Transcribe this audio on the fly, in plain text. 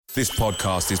This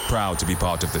podcast is proud to be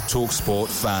part of the TalkSport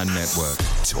Fan Network.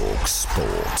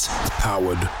 TalkSport.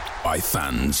 Powered by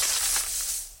fans.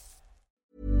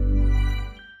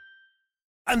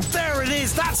 And there it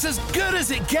is, that's as good as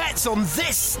it gets on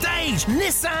this stage.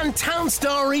 Nissan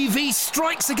Townstar EV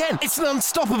strikes again. It's an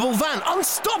unstoppable van,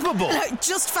 unstoppable.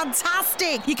 Just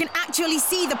fantastic. You can actually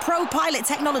see the ProPilot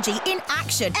technology in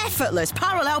action. Effortless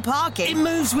parallel parking. It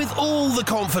moves with all the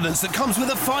confidence that comes with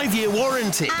a 5-year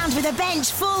warranty. And with a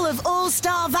bench full of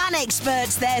all-star van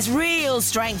experts, there's real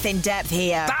strength in depth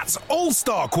here. That's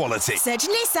all-star quality. Search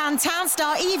Nissan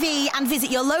Townstar EV and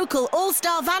visit your local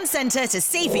all-star van centre to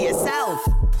see for yourself.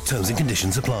 Terms and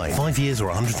conditions apply. 5 years or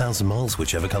 100,000 miles,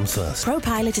 whichever comes first.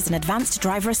 ProPilot is an advanced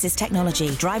driver assist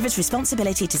technology. Driver's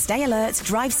responsibility to stay alert,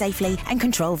 drive safely, and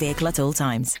control vehicle at all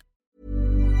times.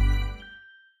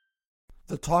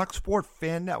 The TalkSport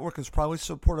Fan Network is proudly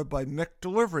supported by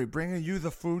McDelivery, bringing you the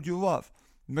food you love.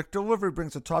 McDelivery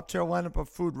brings a top-tier lineup of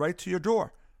food right to your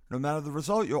door. No matter the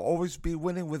result, you'll always be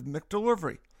winning with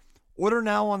McDelivery. Order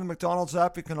now on the McDonald's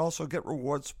app. You can also get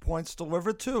rewards points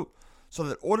delivered too, so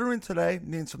that ordering today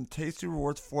means some tasty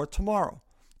rewards for tomorrow.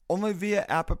 Only via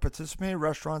app at participating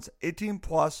restaurants. 18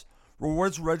 plus.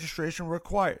 Rewards registration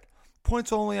required.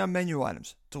 Points only on menu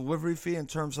items. Delivery fee and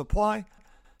terms apply.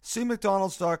 See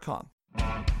McDonald's.com.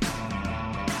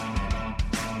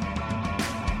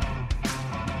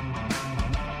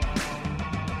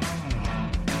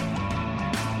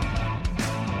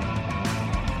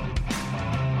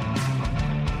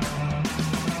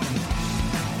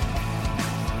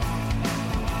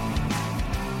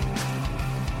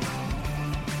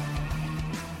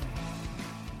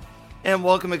 And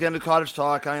welcome again to Cottage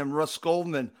Talk. I am Russ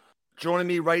Goldman. Joining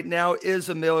me right now is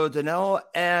Emilio Danello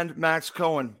and Max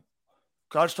Cohen.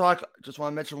 Cottage Talk, just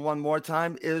want to mention one more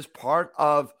time, is part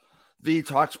of the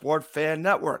TalkSport Fan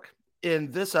Network.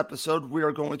 In this episode, we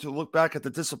are going to look back at the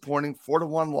disappointing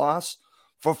 4-1 loss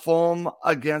for Fulham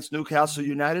against Newcastle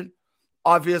United.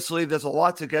 Obviously, there's a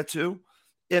lot to get to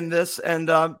in this, and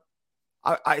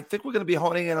I think we're going to be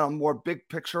honing in on more big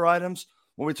picture items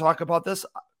when we talk about this.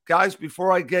 Guys,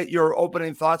 before I get your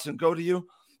opening thoughts and go to you,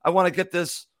 I want to get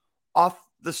this off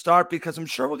the start because I'm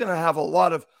sure we're going to have a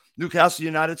lot of Newcastle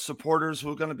United supporters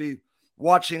who are going to be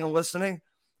watching and listening.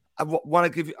 I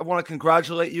want to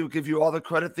congratulate you, give you all the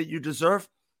credit that you deserve.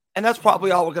 And that's probably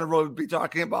all we're going to really be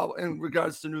talking about in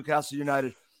regards to Newcastle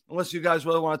United, unless you guys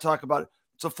really want to talk about it.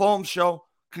 It's a Fulham show.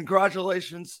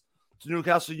 Congratulations to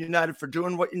Newcastle United for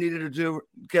doing what you needed to do,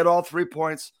 get all 3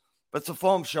 points. But it's a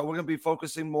Fulham show. We're going to be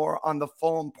focusing more on the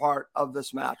Fulham part of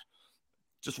this match.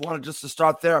 Just wanted to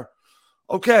start there.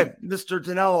 Okay, Mr.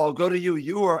 Danello, I'll go to you.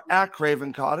 You are at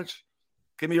Craven Cottage.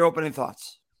 Give me your opening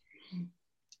thoughts.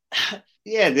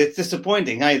 Yeah, it's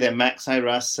disappointing. Hi there, Max. Hi,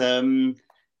 Russ. Look,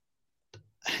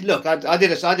 I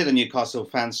did a Newcastle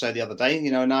fan show the other day,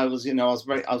 and I was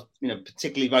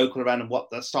particularly vocal around what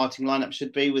the starting lineup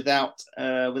should be without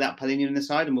Palhinha in the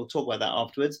side, and we'll talk about that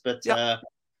afterwards. But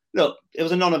look, it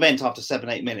was a non-event after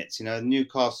 7-8 minutes.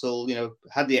 Newcastle,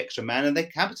 had the extra man and they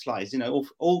capitalised.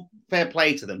 All fair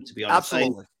play to them, to be honest.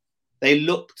 Absolutely. They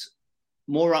looked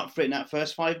more up for it in that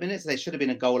first 5 minutes. They should have been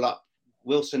a goal up.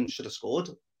 Wilson should have scored.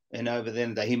 Over the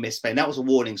end of the day, he missed Spain. That was a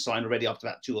warning sign already after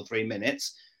about 2 or 3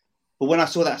 minutes. But when I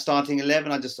saw that starting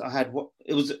 11,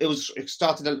 it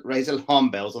started to raise alarm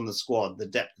bells on the squad, the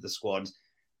depth of the squad,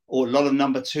 or a lot of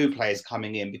number 2 players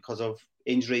coming in because of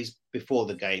injuries before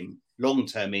the game.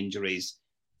 Long-term injuries,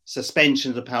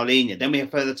 suspensions of Palhinha. Then we have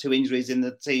further 2 injuries in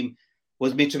the team.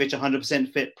 Was Mitrovic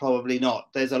 100% fit? Probably not.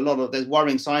 There's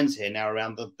worrying signs here now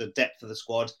around the depth of the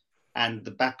squad and the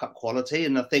backup quality.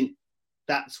 And I think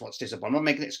that's what's disappointing. I'm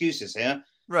not making excuses here.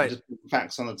 Right. Just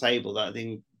facts on the table. That I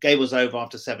think game was over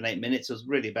after 7-8 minutes. It was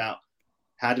really about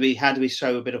how do we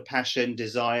show a bit of passion,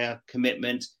 desire,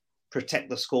 commitment,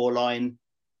 protect the scoreline,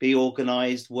 be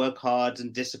organised, work hard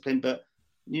and disciplined. But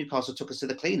Newcastle took us to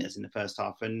the cleaners in the first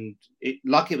half, and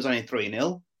lucky it was only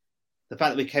 3-0. The fact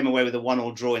that we came away with a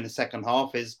 1-1 draw in the second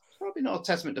half is probably not a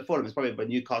testament to Fulham. It's probably by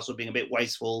Newcastle being a bit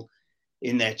wasteful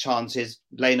in their chances.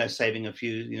 Leno saving a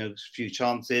few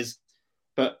chances,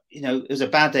 but it was a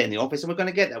bad day in the office, and we're going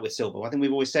to get that with Silva. I think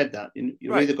we've always said that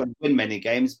you're either going to win many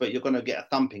games, but you're going to get a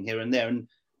thumping here and there, and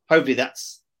hopefully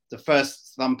that's the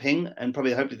first thumping, and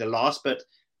hopefully the last. But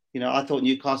I thought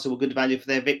Newcastle were good value for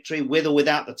their victory, with or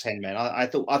without the 10 men. I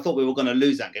thought we were going to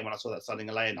lose that game when I saw that starting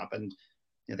lineup, and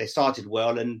they started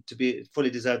well, and to be fully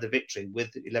deserved the victory with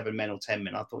 11 men or 10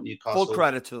 men. I thought Newcastle, full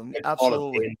credit to them,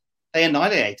 absolutely. They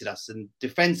annihilated us, and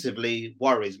defensively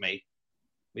worries me.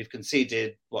 We've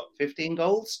conceded 15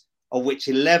 goals, of which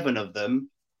 11 of them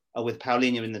are with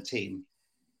Palhinha in the team.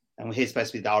 and he's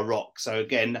supposed to be our rock. So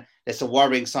again, there's some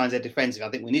worrying signs there defensively.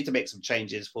 I think we need to make some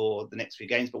changes for the next few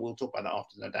games, but we'll talk about that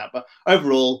after, no doubt. But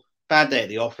overall, bad day at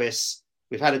the office.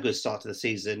 We've had a good start to the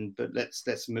season, but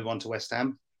let's move on to West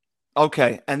Ham.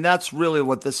 Okay, and that's really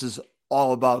what this is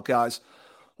all about, guys.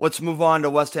 Let's move on to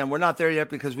West Ham. We're not there yet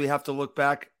because we have to look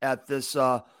back at this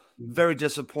very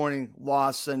disappointing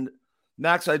loss. And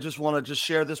Max, I just want to just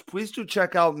share this. Please do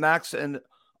check out Max and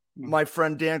my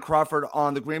friend Dan Crawford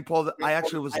on the Green Pole. I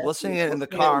actually was listening in the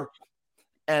car,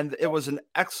 and it was an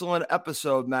excellent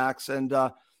episode, Max. And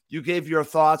you gave your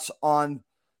thoughts on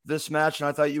this match, and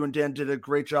I thought you and Dan did a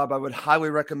great job. I would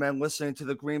highly recommend listening to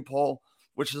the Green Pole,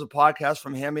 which is a podcast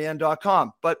from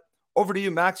HammyN.com. But over to you,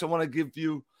 Max. I want to give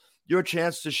you your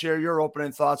chance to share your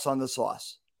opening thoughts on this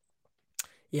loss.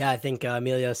 Yeah, I think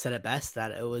Emilio said it best,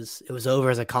 that it was over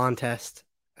as a contest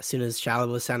as soon as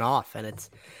Chalobah was sent off. And it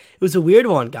was a weird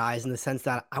one, guys, in the sense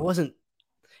that it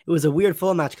was a weird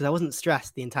full match because I wasn't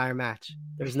stressed the entire match.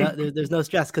 There's no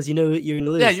stress because you know you're going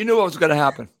to lose. Yeah, you knew what was going to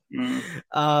happen.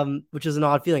 Which is an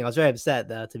odd feeling. I was very upset,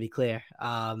 though, to be clear.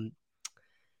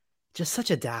 Just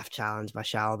such a daft challenge by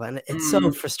Chalobah. And it's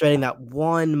so frustrating that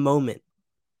one moment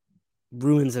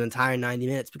ruins an entire 90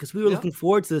 minutes because we were looking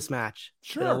forward to this match.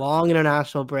 Sure. A long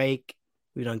international break.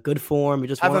 We've done good form. We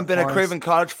just haven't been at Craven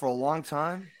Cottage for a long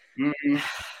time.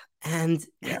 And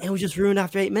it was just ruined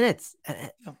after 8 minutes.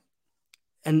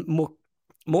 And more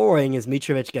worrying is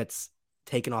Mitrovic gets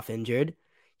taken off injured.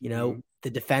 You know, the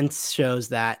defense shows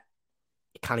that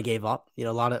it kind of gave up. You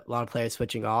know, a lot of players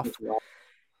switching off.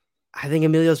 I think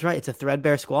Emilio's right. It's a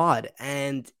threadbare squad,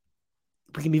 and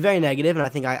we can be very negative. And I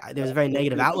think there's a very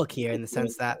negative outlook here in the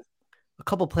sense that a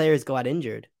couple players go out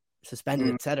injured,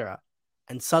 suspended, etc.,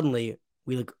 and suddenly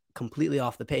we look completely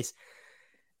off the pace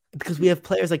because we have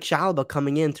players like Chalobah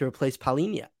coming in to replace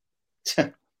Palhinha.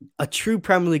 A true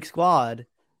Premier League squad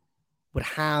would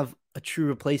have a true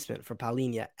replacement for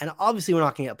Palhinha. And obviously we're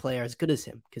not going to get a player as good as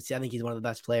him because I think he's one of the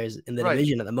best players in the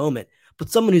division at the moment, but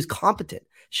someone who's competent.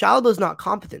 Chalobah's not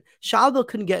competent. Chalobah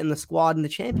couldn't get in the squad in the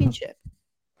championship.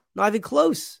 Not even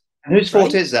close. And whose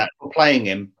fault is that for playing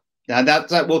him? Now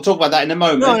that we'll talk about that in a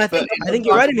moment. No, and I think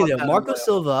you're right, Emilio. Marco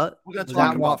Silva was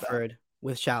at Watford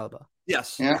with Chalobah.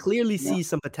 Yes. Yeah. Clearly sees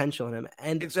some potential in him.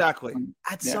 And exactly.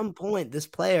 At some point, this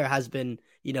player has been,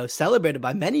 celebrated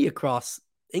by many across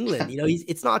England.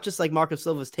 It's not just like Marco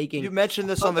Silva's taking. You mentioned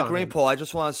this on the Green Pole. I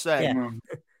just want to say,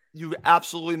 you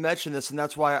absolutely mentioned this, and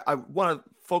that's why I want to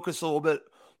focus a little bit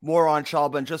more on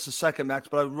Chalobah in just a second, Max.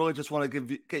 But I really just want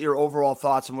to get your overall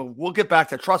thoughts, and we'll get back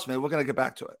to it. Trust me, we're going to get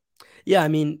back to it. Yeah, I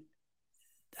mean,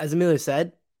 as Emilio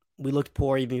said, we looked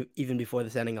poor even before the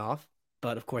sending off.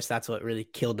 But of course, that's what really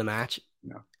killed the match.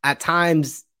 Yeah. At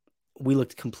times, we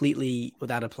looked completely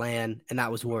without a plan, and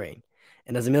that was worrying.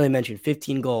 And as Emilio mentioned,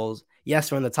 15 goals.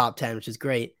 Yes, we're in the top 10, which is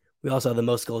great. We also have the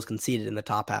most goals conceded in the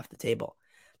top half of the table.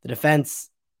 The defense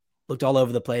looked all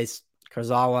over the place.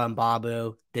 Kurzawa and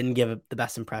Babu didn't give the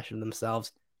best impression of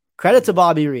themselves. Credit to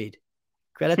Bobby Reid.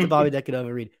 Credit to Bobby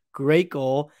Decadova-Reid. Great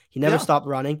goal. He never stopped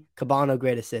running. Cabano,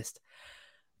 great assist.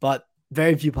 But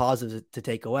very few positives to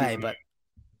take away. But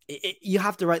you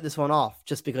have to write this one off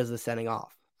just because of the sending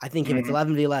off. I think if it's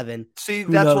 11v11. See,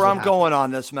 that's where I'm going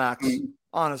on this, Max.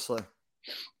 Honestly.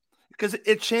 Because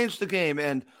it changed the game.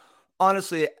 And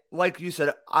honestly, like you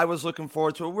said, I was looking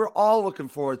forward to it. We're all looking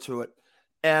forward to it.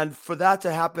 And for that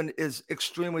to happen is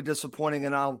extremely disappointing.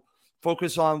 And I'll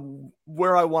focus on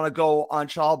where I want to go on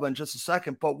Chalobah in just a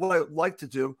second. But what I'd like to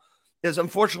do is,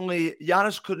 unfortunately,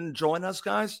 Giannis couldn't join us,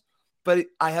 guys. But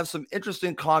I have some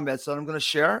interesting comments that I'm going to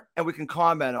share and we can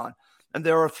comment on. And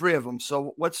there are 3 of them.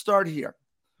 So let's start here.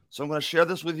 So I'm going to share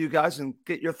this with you guys and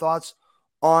get your thoughts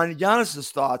on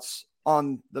Giannis's thoughts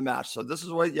on the match. So this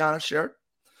is what Giannis shared.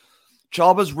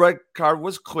 Chalobah's red card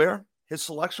was clear. His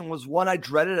selection was one I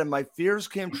dreaded and my fears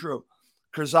came true.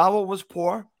 Kurzawa was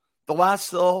poor. The last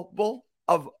syllable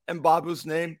of Mbabu's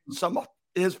name summed up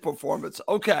his performance.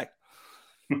 Okay.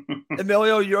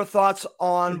 Emilio, your thoughts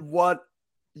on what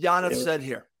Giannis said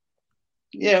here?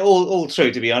 Yeah, all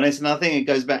true, to be honest. And I think it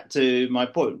goes back to my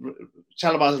point.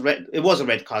 Chalobah's it was a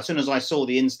red card. As soon as I saw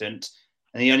the incident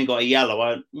and he only got a yellow,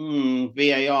 I went,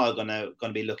 VAR are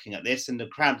gonna be looking at this. And the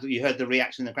crowd, you heard the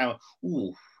reaction in the crowd.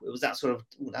 Ooh, it was that sort of,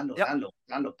 that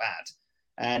looked bad.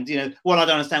 And, what I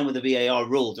don't understand with the VAR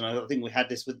rules, and I think we had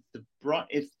this with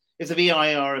if the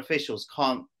VAR officials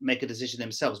can't make a decision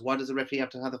themselves, why does the referee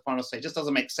have to have the final say? It just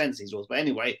doesn't make sense, these rules. But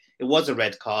anyway, it was a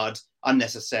red card,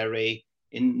 unnecessary,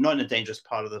 not in a dangerous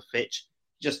part of the pitch,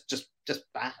 just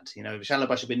bad.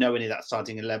 Chalobah should be nowhere near that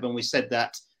starting 11. We said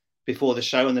that before the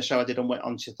show, and the show I did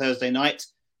on Thursday night.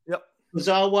 Yep.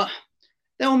 Kurzawa,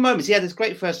 there were moments. He had this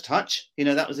great first touch.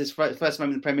 That was his first moment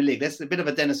in the Premier League. That's a bit of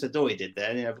a Dennis Adair he did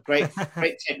there. Great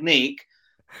technique.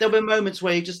 There'll be moments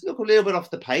where he just look a little bit off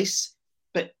the pace,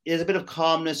 but there's a bit of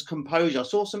calmness, composure.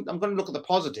 I'm going to look at the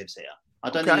positives here.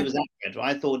 I don't think he was that good.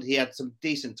 I thought he had some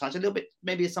decent touch. A little bit,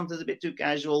 maybe something's a bit too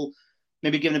casual,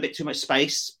 maybe given a bit too much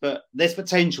space, but there's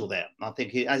potential there. I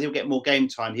think as he'll get more game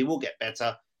time, he will get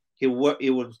better. He'll work. He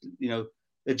will,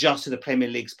 adjust to the Premier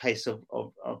League's pace of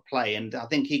play, and I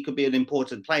think he could be an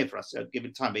important player for us at a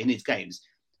given time. But he needs games.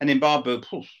 And Mbambo,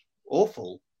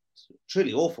 awful,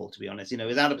 truly awful, to be honest.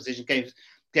 His out of position gave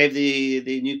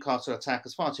the Newcastle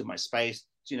attackers far too much space.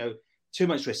 Too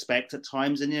much respect at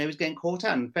times, and he was getting caught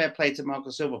out. And fair play to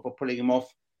Marco Silva for pulling him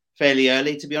off fairly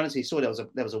early. To be honest, he saw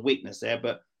there was a weakness there,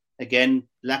 but again,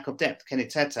 lack of depth. Kenny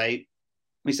Tete,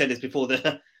 we said this before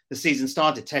the season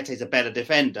started. Tete's a better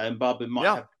defender, and Babu might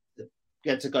have to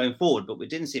get to going forward, but we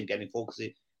didn't see him getting forward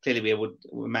because clearly we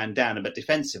were man down. But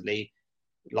defensively,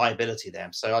 liability there.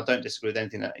 So I don't disagree with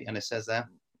anything that Giannis says there.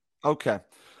 Okay,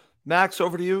 Max,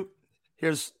 over to you.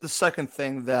 Here's the second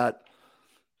thing that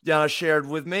Giannis shared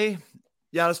with me.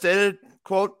 Giannis stated,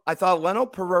 quote, "I thought Leno,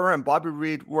 Pereira, and Bobby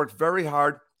Reed worked very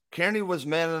hard. Kearney was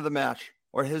man of the match,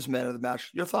 or his man of the match."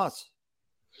 Your thoughts?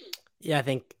 Yeah, I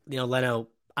think, Leno,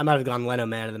 I might have gone Leno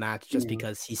man of the match just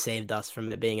because he saved us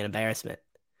from it being an embarrassment.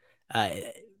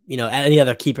 Any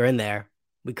other keeper in there,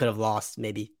 we could have lost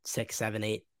maybe 6, 7,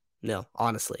 8. No,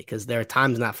 honestly, because there are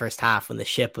times in that first half when the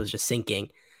ship was just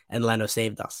sinking and Leno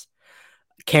saved us.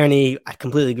 Kearney, I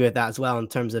completely agree with that as well in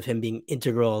terms of him being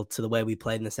integral to the way we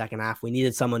played in the second half. We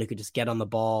needed someone who could just get on the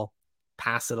ball,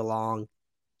 pass it along,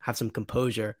 have some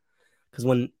composure. Because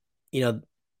when,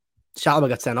 Chalobah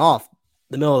got sent off,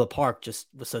 the middle of the park just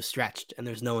was so stretched and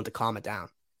there's no one to calm it down.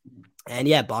 And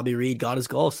yeah, Bobby Reed got his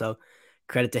goal, so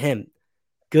credit to him.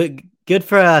 Good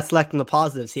for selecting the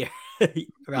positives here,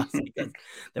 Ross, because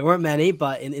there weren't many,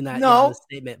 but in that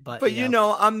statement. But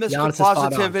I'm Mr.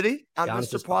 Positivity. I'm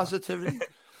Mr. Positivity.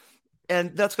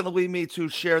 And that's going to lead me to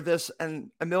share this.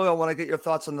 And Emilio, I want to get your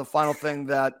thoughts on the final thing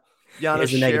that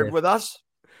Giannis shared with us.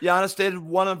 Giannis stated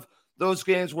one of those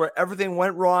games where everything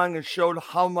went wrong and showed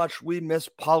how much we miss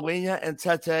Paulinho and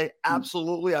Tete.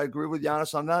 Absolutely. I agree with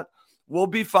Giannis on that. We'll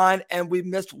be fine. And we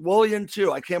missed Willian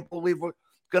too. I can't believe we're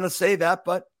going to say that,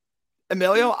 but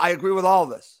Emilio, I agree with all of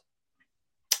this.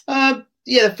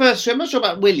 The first three, I'm not sure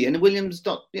about Willian. Williams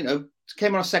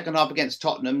came on a second half against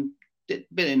Tottenham,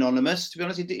 been anonymous, to be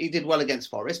honest. He did well against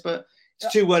Forest, but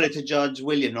it's too early to judge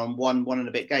Willian on one and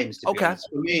a bit games, to be honest.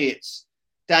 For me, it's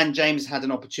Dan James had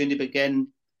an opportunity, but again,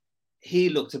 he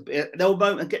looked a bit.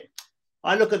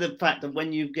 I look at the fact that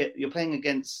when you're playing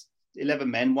against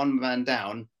 11 men, one man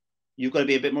down, you've got to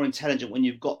be a bit more intelligent when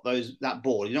you've got that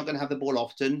ball. You're not going to have the ball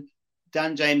often.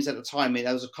 Dan James at the time,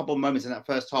 there was a couple of moments in that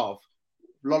first half,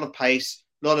 a lot of pace,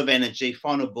 a lot of energy,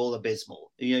 final ball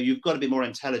abysmal. You've got to be more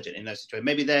intelligent in those situations.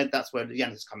 Maybe that's where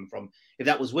Giannis is coming from. If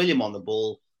that was William on the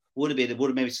ball, would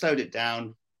have maybe slowed it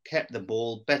down, kept the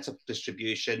ball, better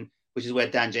distribution, which is where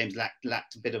Dan James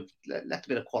lacked a bit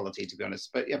of quality, to be honest.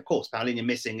 But yeah, of course, Paulinho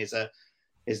missing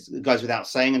goes without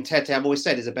saying. And Tete, I've always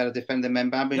said, is a better defender than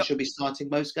Mbambo and should be starting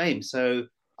most games. So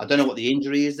I don't know what the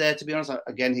injury is there, to be honest.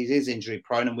 Again, he is injury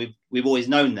prone, and we've always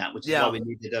known that, which is why we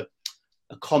needed a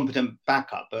competent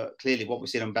backup. But clearly, what we've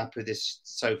seen on Mbambo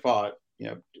so far,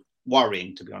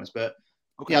 worrying, to be honest. But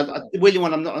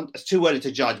William, it's too early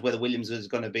to judge whether Williams is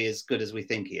going to be as good as we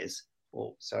think he is.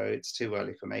 So it's too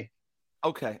early for me.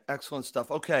 Okay, excellent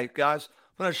stuff. Okay, guys,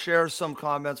 I'm going to share some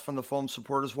comments from the Fulham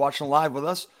supporters watching live with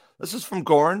us. This is from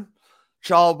Goran.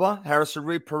 Chalobah, Harrison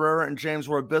Reed, Pereira, and James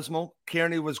were abysmal.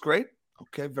 Kearney was great.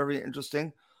 Okay, very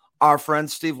interesting. Our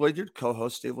friend Steve Lydiard,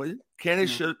 co-host Steve Lydiard. Kearney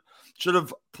should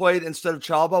have played instead of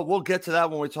Chalobah. We'll get to that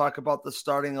when we talk about the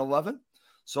starting 11.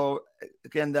 So,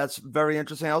 again, that's very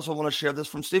interesting. I also want to share this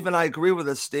from Steve, and I agree with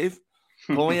this, Steve.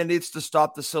 Paulinho needs to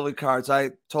stop the silly cards.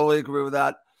 I totally agree with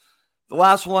that. The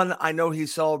last one, I know he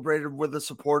celebrated with the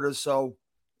supporters, so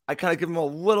I kind of give him a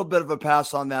little bit of a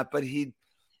pass on that. But he's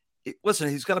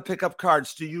going to pick up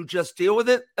cards. Do you just deal with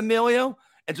it, Emilio,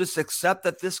 and just accept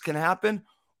that this can happen?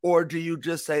 Or do you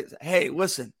just say, hey,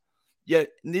 listen, you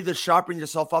need to sharpen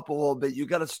yourself up a little bit. You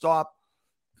got to stop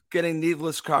getting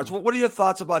needless cards. What are your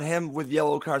thoughts about him with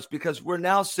yellow cards? Because we're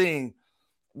now seeing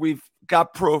we've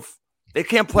got proof they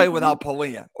can't play without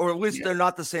Paulinho, or at least they're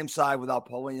not the same side without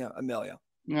Paulinho, Emilio.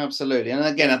 Absolutely. And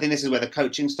again, I think this is where the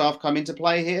coaching staff come into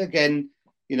play here. Again,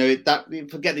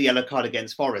 forget the yellow card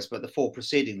against Forest, but the 4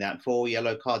 preceding that, 4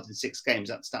 yellow cards in 6 games,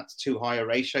 that's too high a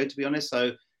ratio, to be honest.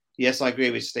 So, yes, I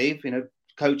agree with Steve.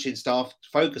 Coaching staff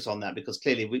focus on that, because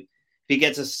clearly if he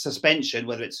gets a suspension,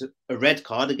 whether it's a red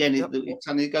card, again, it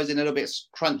suddenly goes in a little bit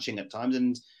crunching at times.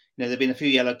 And, there've been a few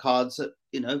yellow cards that,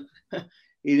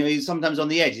 he's sometimes on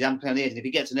the edge. He's on the edge. And if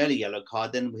he gets an early yellow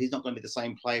card, then he's not going to be the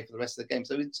same player for the rest of the game.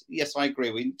 So, yes, I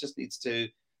agree. We just needs to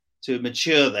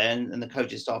mature there, and the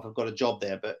coaching staff have got a job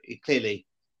there. But clearly,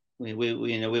 we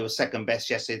were second best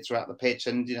yesterday throughout the pitch.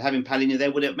 And, having Palhinha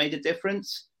there, would it have made a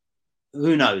difference?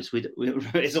 Who knows?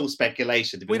 It's all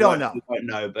speculation. We don't know. We don't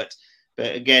know. But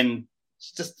again,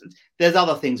 just there's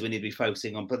other things we need to be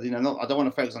focusing on. But I don't want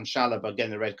to focus on Chalobah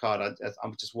getting the red card.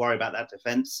 I'm just worried about that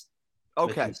defense.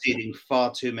 Okay, we're conceding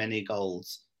far too many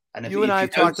goals. And if you and I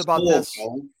talked about this.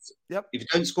 If you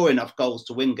don't score enough goals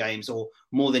to win games, or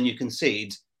more than you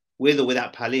concede, with or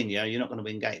without Palhinha, you're not going to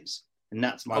win games. And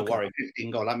that's my worry.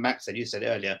 15 goals, like Max said, you said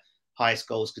earlier, highest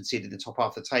goals conceded in the top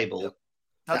half of the table. Yep.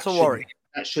 That's a worry.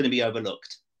 That shouldn't be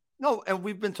overlooked. No, and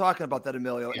we've been talking about that,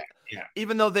 Emilio. Yeah.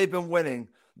 Even though they've been winning,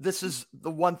 this is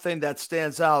the one thing that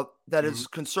stands out that is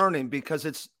concerning, because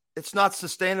it's not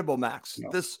sustainable, Max. No.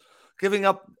 This giving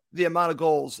up the amount of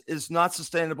goals is not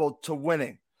sustainable to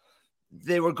winning.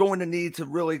 They were going to need to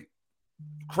really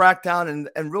crack down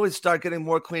and really start getting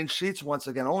more clean sheets once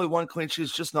again. Only one clean sheet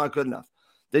is just not good enough.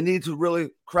 They need to really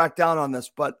crack down on this.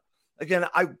 But again,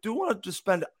 I do want to just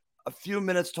spend a few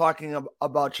minutes talking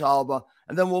about Chalobah,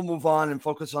 and then we'll move on and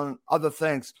focus on other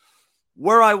things.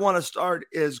 Where I want to start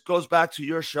goes back to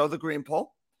your show, The Green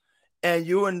Pole. And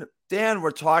you and Dan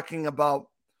were talking about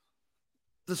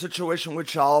the situation with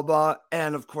Chalobah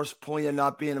and, of course, Palhinha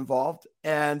not being involved.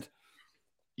 And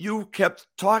you kept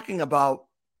talking about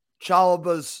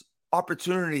Chalobah's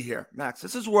opportunity here, Max.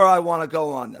 This is where I want to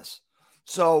go on this.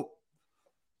 So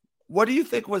what do you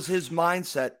think was his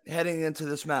mindset heading into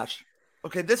this match?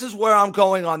 Okay, this is where I'm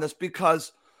going on this,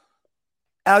 because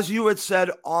as you had said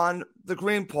on The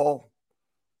Green Pole,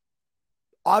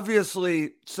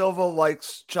 obviously Silva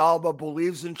likes Chalobah,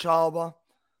 believes in Chalobah,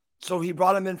 so he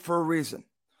brought him in for a reason.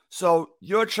 So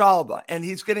you're Chalobah, and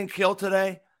he's getting killed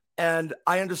today, and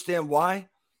I understand why,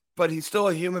 but he's still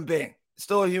a human being.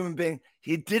 Still a human being.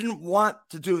 He didn't want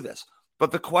to do this,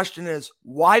 but the question is,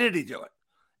 why did he do it?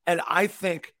 And I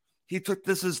think he took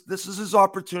this is his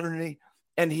opportunity,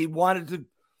 and he wanted to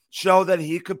show that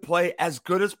he could play as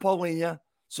good as Palhinha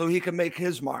so he could make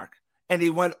his mark. And he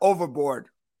went overboard,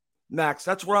 Max.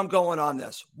 That's where I'm going on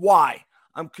this. Why?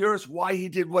 I'm curious why he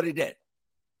did what he did.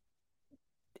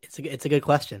 It's a good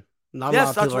question.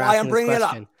 Yes, that's why I'm bringing it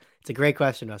up. It's a great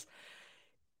question, Russ.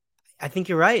 I think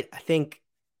you're right. I think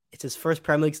it's his first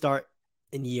Premier League start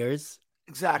in years.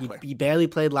 Exactly. He barely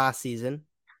played last season.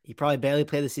 He probably barely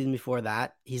played the season before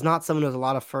that. He's not someone who has a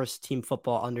lot of first-team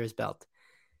football under his belt.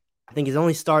 I think his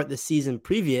only start this season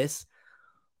previous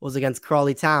was against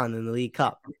Crawley Town in the League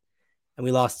Cup, and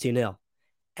we lost 2-0.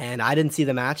 And I didn't see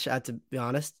the match, I have to be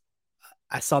honest.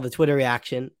 I saw the Twitter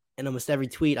reaction, and almost every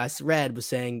tweet I read was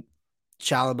saying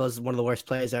Chalobah's one of the worst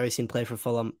players I've ever seen play for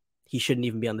Fulham. He shouldn't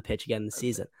even be on the pitch again this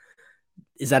season.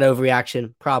 Is that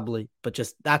overreaction? Probably, but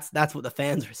just that's what the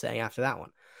fans were saying after that one.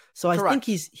 So I think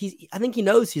I think he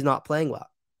knows he's not playing well.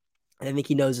 And I think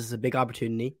he knows this is a big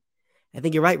opportunity. I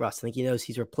think you're right, Russ. I think he knows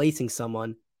he's replacing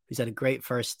someone who's had a great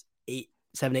first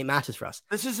 7-8 matches for us.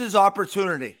 This is his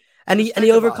opportunity. And he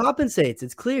overcompensates.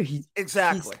 It's clear.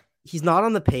 He's not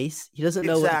on the pace. He doesn't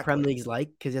know what the Premier League is like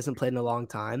because he hasn't played in a long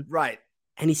time. Right.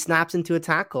 And he snaps into a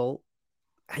tackle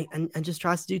and just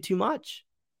tries to do too much.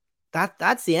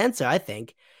 That's the answer, I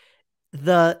think.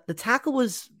 The tackle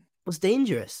was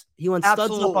dangerous. He went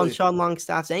studs up on Sean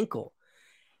Longstaff's ankle.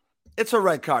 It's a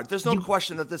red card. There's no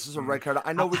question that this is a red card.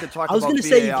 I know we could talk about VAR. I was going to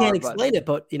say you can't explain it,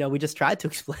 but we just tried to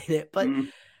explain it. But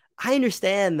I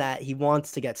understand that he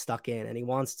wants to get stuck in and he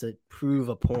wants to prove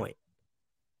a point.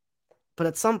 But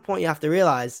at some point you have to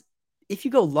realize if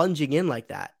you go lunging in like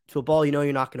that to a ball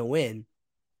you're not going to win,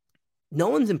 no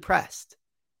one's impressed.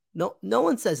 No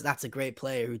one says that's a great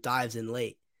player who dives in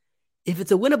late. If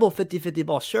it's a winnable 50-50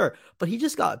 ball, sure. But he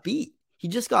just got beat. He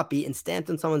just got beat and stamped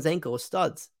on someone's ankle with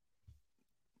studs.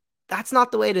 That's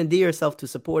not the way to endear yourself to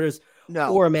supporters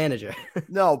or a manager.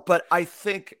 No, but I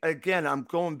think, again, I'm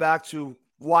going back to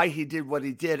why he did what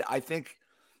he did. I think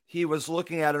he was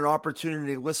looking at an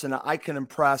opportunity. Listen, I can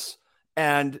impress,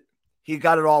 and he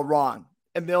got it all wrong.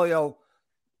 Emilio,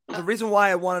 the reason why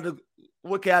I wanted to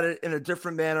look at it in a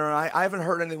different manner, and I haven't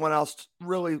heard anyone else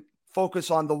really focus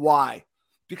on the why,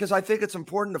 because I think it's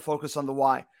important to focus on the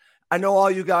why. I know all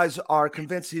you guys are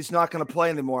convinced he's not going to play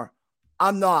anymore.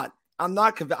 I'm not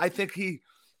convinced. I think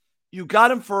you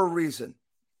got him for a reason.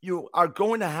 You are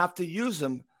going to have to use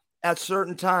him at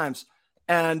certain times.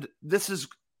 And this is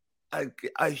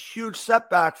a huge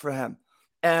setback for him.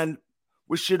 And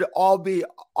we should all be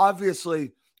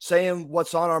obviously saying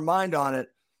what's on our mind on it,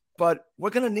 but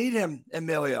we're going to need him,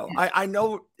 Emilio. Yeah. I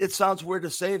know it sounds weird to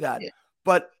say that,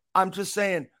 but I'm just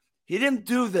saying he didn't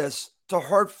do this to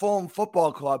hurt Fulham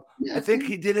Football Club. Yeah. I think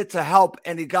he did it to help,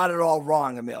 and he got it all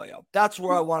wrong, Emilio. That's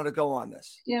where I wanted to go on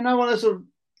this. Yeah, and I want to sort of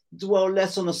dwell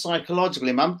less on the psychological.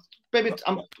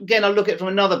 Again, I look at it from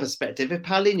another perspective. If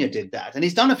Paulinho did that, and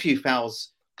he's done a few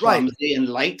fouls clumsy and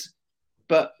late,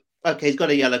 but okay, he's got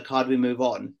a yellow card, we move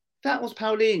on. If that was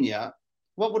Paulinho,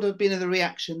 what would have been the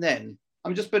reaction then?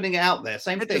 I'm just putting it out there.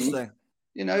 Same thing.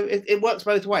 You know, it works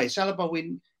both ways.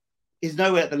 Chalobah is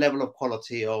nowhere at the level of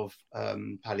quality of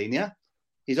Paulinho.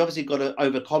 He's obviously got to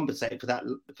overcompensate for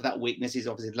that weakness. He's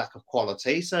obviously lack of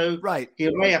quality. So he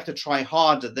may have to try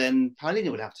harder than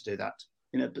Paulinho would have to do that.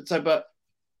 You know, but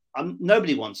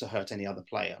nobody wants to hurt any other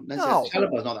player. No.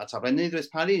 Chalobah's not that type, and neither is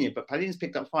Paulinho. But Paulinho's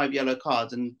picked up 5 yellow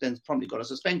cards and then promptly got a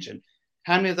suspension.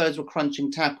 How many of those were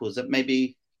crunching tackles that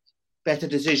maybe better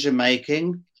decision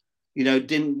making? You know,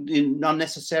 didn't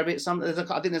unnecessary. I think there's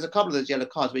a couple of those yellow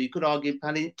cards where you could argue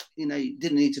Paulinho, you know, you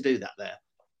didn't need to do that there.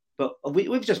 But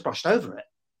we've just brushed over it.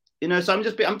 You know, so I'm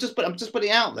just putting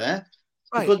it out there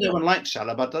because no one likes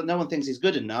Chalobah. No one thinks he's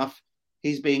good enough.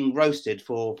 He's being roasted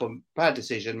for bad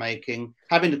decision making,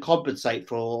 having to compensate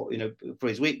for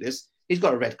his weakness. He's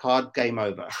got a red card, game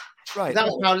over. Right. If that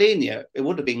was Paulinho, it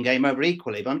would have been game over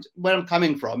equally. But where I'm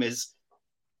coming from is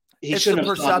he shouldn't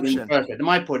have started in the first place.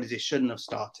 My point is he shouldn't have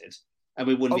started, and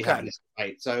we wouldn't be having this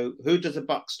debate. So who does the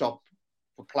buck stop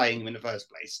for playing him in the first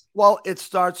place? Well, it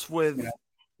starts with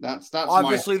that's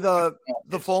obviously the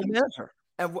full manager.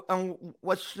 And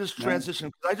let's just transition,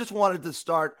 because I just wanted to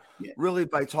start really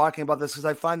by talking about this, because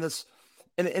I find this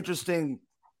an interesting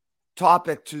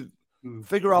topic to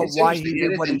figure out why he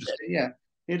did what he did. Yeah,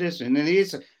 it is. And he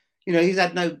is, he's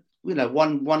had no,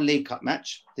 one League Cup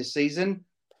match this season.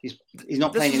 He's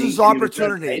not playing any. This is his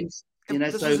opportunity.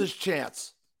 This is his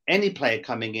chance. Any player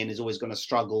coming in is always going to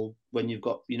struggle when you've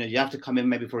got, you have to come in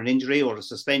maybe for an injury or a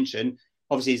suspension.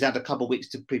 Obviously, he's had a couple of weeks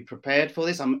to be prepared for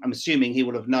this. I'm assuming he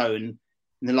would have known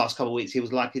in the last couple of weeks he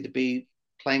was likely to be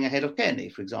playing ahead of Kearney,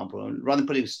 for example. And rather than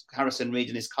putting Harrison Reed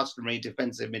in his customary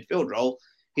defensive midfield role,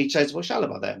 he chose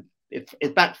Chalobah there.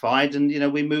 It backfired,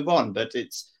 and we move on. But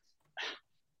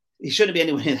he shouldn't be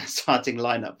anywhere in that starting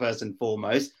lineup first and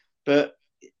foremost. But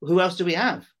who else do we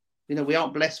have? We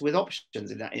aren't blessed with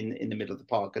options in the middle of the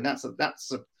park, and that's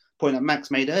a point that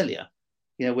Max made earlier.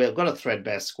 We've got a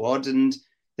threadbare squad, and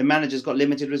the manager's got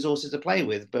limited resources to play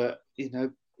with. But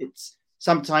it's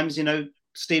sometimes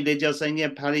Steve Lidgell saying,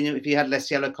 Paulinho, if he had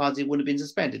less yellow cards, he wouldn't have been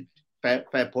suspended.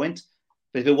 Fair point.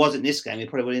 But if it wasn't this game, he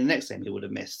probably would have been the next game he would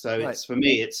have missed. So for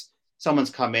me, it's someone's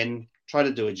come in, try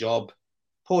to do a job,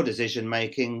 poor decision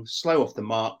making, slow off the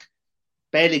mark,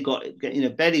 barely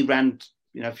ran,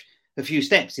 a few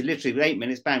steps. He literally, with 8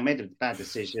 minutes, bang, made a bad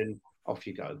decision. Off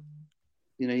you go.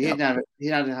 He didn't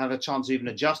have a chance to even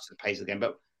adjust to the pace of the game.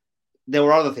 But there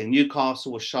were other things.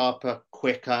 Newcastle was sharper,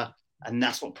 quicker, and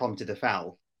that's what prompted the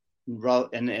foul.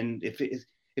 And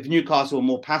if Newcastle were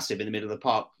more passive in the middle of the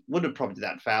park, would have prompted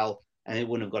that foul, and it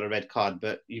wouldn't have got a red card.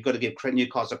 But you've got to give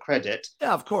Newcastle credit.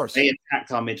 Yeah, of course. They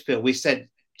attacked our midfield. We said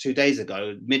 2 days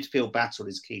ago, midfield battle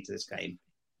is key to this game.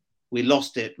 We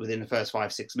lost it within the first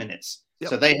 5-6 minutes. Yep.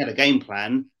 So they had a game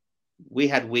plan. We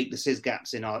had weaknesses,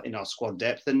 gaps in our squad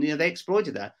depth, and they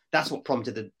exploited that. That's what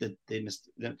prompted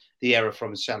the error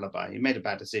from Chalobah. He made a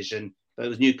bad decision, but it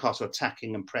was Newcastle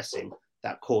attacking and pressing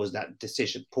that caused that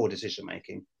poor decision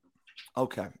making.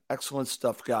 Okay, excellent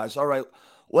stuff, guys. All right,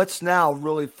 let's now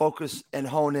really focus and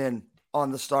hone in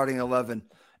on the starting 11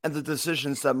 and the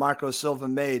decisions that Marco Silva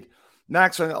made.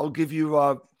 Max, I'll give you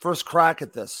a first crack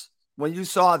at this. When you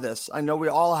saw this, I know we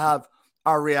all have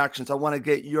our reactions. I want to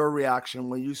get your reaction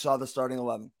when you saw the starting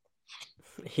 11.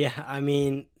 Yeah, I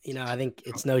mean, I think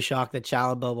it's no shock that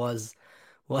Chalobah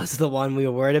was the one we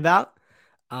were worried about.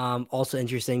 Also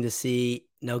interesting to see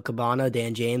no Cabano,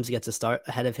 Dan James gets a start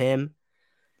ahead of him,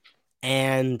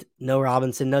 and no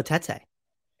Robinson, no Tete.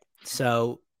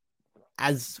 So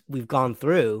as we've gone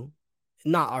through,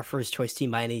 not our first choice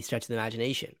team by any stretch of the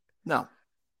imagination. No.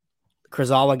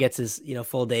 Kurzawa gets his,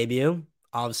 full debut.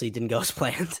 Obviously didn't go as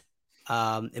planned.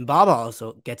 And Baba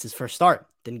also gets his first start.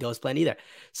 Didn't go as planned either.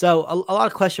 So a lot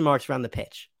of question marks around the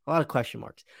pitch. A lot of question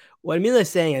marks. What Emilio is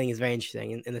saying, I think, is very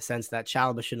interesting in the sense that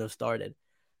Chalobah shouldn't have started.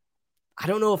 I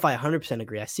don't know if I 100%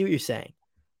 agree. I see what you're saying.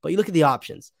 But you look at the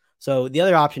options. So the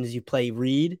other option is you play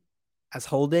Reed as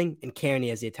holding and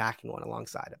Kearney as the attacking one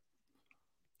alongside him.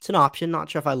 It's an option. Not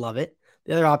sure if I love it.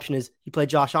 The other option is you play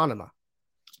Josh Onuma.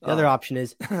 The other option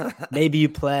is maybe you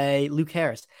play Luke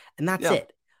Harris. And that's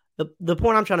it. The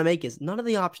point I'm trying to make is none of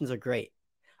the options are great.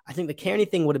 I think the Kearney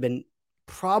thing would have been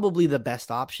probably the best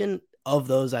option of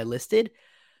those I listed.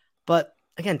 But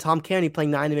again, Tom Kearney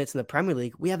playing 90 minutes in the Premier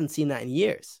League, we haven't seen that in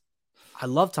years. I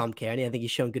love Tom Kearney. I think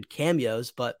he's shown good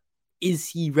cameos, but is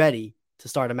he ready to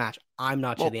start a match? I'm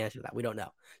not sure the answer to that. We don't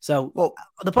know. So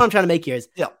the point I'm trying to make here is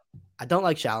I don't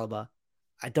like Chalobah.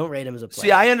 I don't rate him as a player.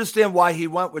 See, I understand why he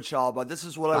went with Chalobah. This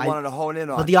is what I wanted to hone in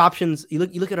on. But the options, you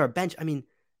look at our bench. I mean,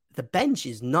 the bench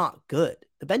is not good.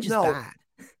 The bench is bad.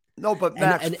 No, but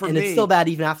Max, and it's still bad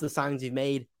even after the signings you've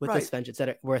made with this bench, et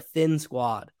cetera. We're a thin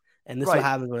squad. And this is what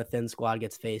happens when a thin squad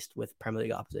gets faced with Premier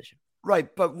League opposition. Right.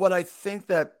 But what I think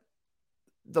that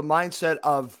the mindset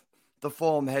of the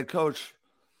Fulham head coach,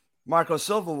 Marco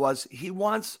Silva, was he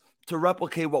wants to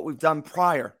replicate what we've done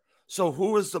prior. So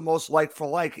who is the most like for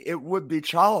like? It would be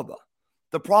Chalobah.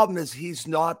 The problem is he's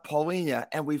not Paulinho,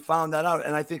 and we found that out.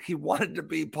 And I think he wanted to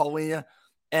be Paulinho,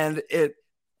 and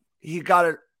he got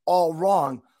it all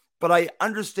wrong. But I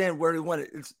understand where he went.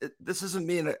 This isn't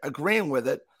me agreeing with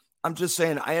it. I'm just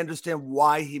saying I understand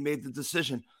why he made the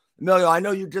decision. Emilio, I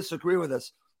know you disagree with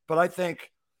us, but I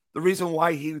think the reason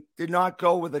why he did not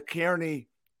go with a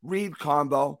Kearney-Reed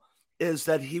combo is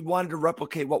that he wanted to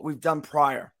replicate what we've done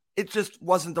prior. It just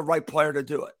wasn't the right player to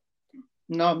do it.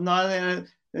 No,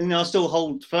 I still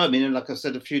hold firm. Like I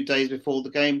said a few days before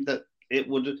the game, that it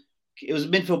was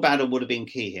midfield battle would have been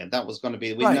key here. That was going to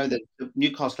be. We know that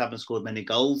Newcastle haven't scored many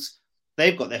goals.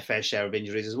 They've got their fair share of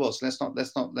injuries as well. So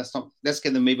let's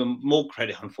give them even more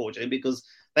credit, unfortunately, because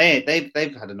they've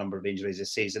had a number of injuries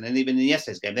this season, and even in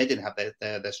yesterday's game, they didn't have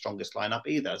their strongest lineup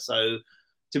either. So,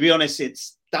 to be honest,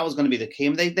 that was going to be the key,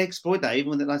 and they exploited that.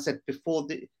 Even when, like I said before,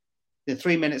 the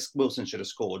 3 minutes Wilson should have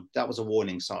scored. That was a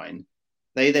warning sign.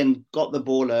 They then got the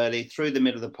ball early through the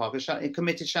middle of the park and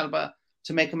committed Chalobah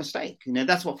to make a mistake.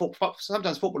 That's what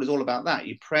sometimes football is all about. That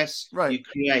you press, you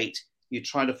create. You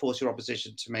try to force your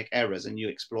opposition to make errors, and you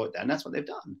exploit that, and that's what they've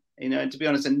done. And to be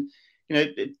honest,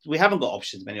 we haven't got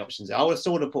many options there. I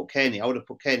would have put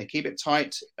Kearney. Keep it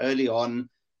tight early on,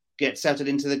 get settled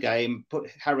into the game, put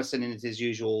Harrison in his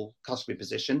usual customary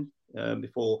position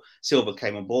before Silva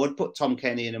came on board. Put Tom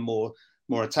Kearney in a more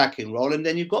attacking role, and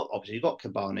then you've got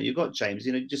Cabana, you've got James,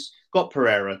 just got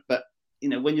Pereira. But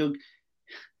when you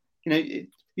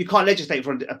can't legislate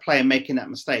for a player making that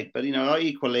mistake. But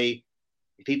equally,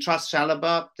 if he trusts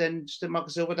Chalobah, then Marco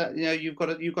Silva, you've got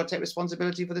to take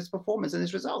responsibility for this performance and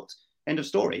this result. End of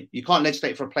story. You can't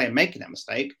legislate for a player making that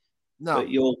mistake. No, but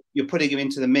you're putting him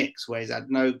into the mix where he's had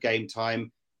no game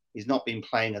time. He's not been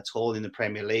playing at all in the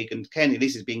Premier League, and Kearney at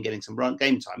least has been getting some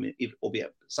game time,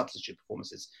 albeit substitute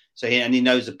performances. So he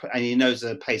knows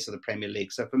the pace of the Premier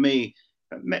League. So for me,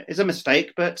 it's a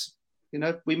mistake, but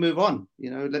we move on.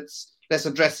 Let's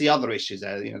address the other issues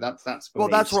there. That's for me.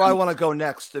 That's where I want to go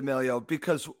next, Emilio,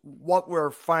 because what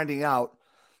we're finding out,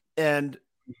 and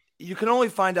you can only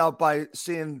find out by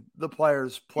seeing the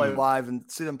players play live and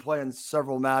see them play in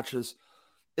several matches,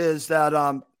 is that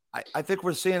I think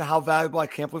we're seeing how valuable, I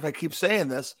can't believe I keep saying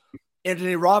this,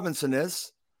 Anthony Robinson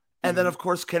is. And then, of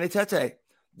course, Kenny Tete.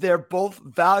 They're both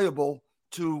valuable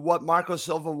to what Marco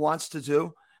Silva wants to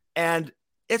do. And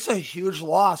it's a huge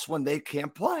loss when they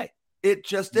can't play. It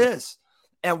just is.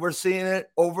 And we're seeing it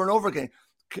over and over again.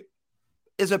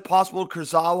 Is it possible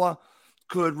Kurzawa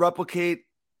could replicate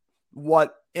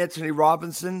what Anthony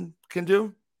Robinson can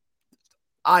do?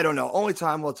 I don't know. Only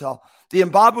time will tell. The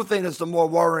Mbabu thing is the more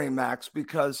worrying, Max,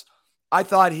 because I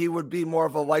thought he would be more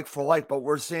of a like for like, but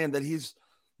we're seeing that he's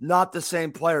not the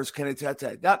same player as Kenny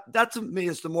Tete. That to me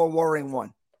is the more worrying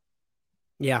one.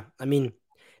 Yeah, I mean,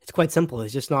 it's quite simple.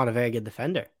 He's just not a very good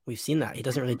defender. We've seen that. He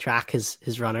doesn't really track his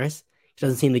runners. He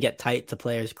doesn't seem to get tight to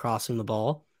players crossing the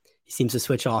ball. He seems to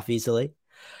switch off easily.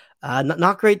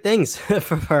 Not great things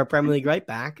for a Premier League right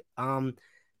back.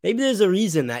 Maybe there's a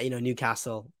reason that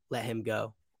Newcastle let him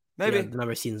go. Maybe the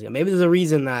number of seasons ago. Maybe there's a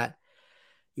reason that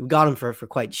you got him for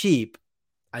quite cheap.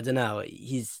 I don't know.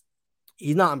 He's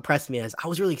not impressed me as I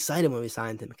was really excited when we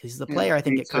signed him because he's a player I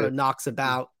think it kind of knocks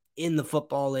about in the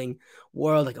footballing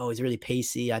world. Like, oh, he's really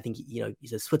pacey. I think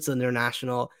he's a Switzerland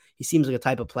international. He seems like a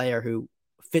type of player who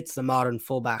fits the modern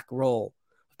fullback role,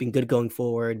 being good going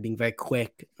forward, being very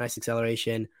quick, nice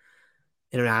acceleration,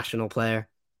 international player.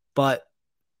 But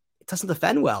it doesn't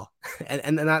defend well,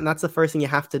 and that's the first thing you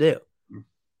have to do.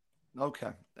 Okay,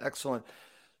 excellent.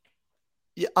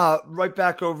 Yeah, right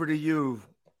back over to you,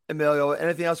 Emilio.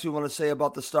 Anything else you want to say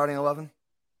about the starting 11?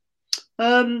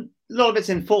 A lot of it's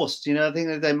enforced. I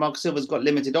think that Marco Silva's got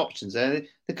limited options there.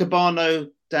 The Cabano,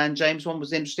 Dan James one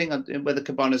was interesting. Whether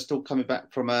Cabano's still coming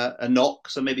back from a knock,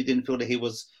 so maybe didn't feel that he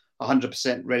was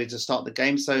 100% ready to start the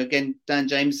game. So again, Dan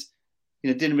James,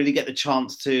 didn't really get the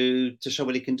chance to show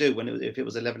what he can do if it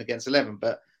was 11 against 11.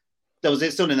 But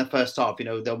it's still in the first half.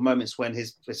 There were moments when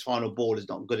his final ball is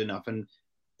not good enough, and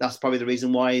that's probably the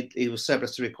reason why he was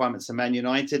surplus to requirements to Man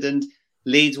United, and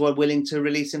Leeds were willing to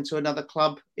release him to another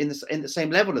club in the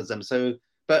same level as them. So,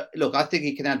 but look, I think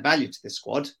he can add value to this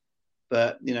squad,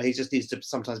 but he just needs to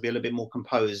sometimes be a little bit more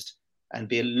composed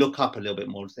and look up a little bit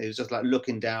more. He was just like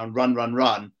looking down,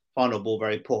 run. Final ball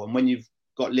very poor, and when you've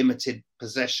got limited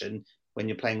possession, when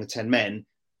you're playing with 10 men,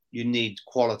 you need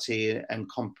quality and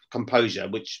composure,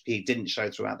 which he didn't show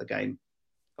throughout the game.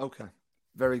 Okay,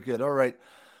 very good. All right,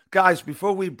 guys,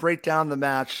 before we break down the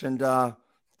match, and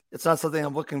it's not something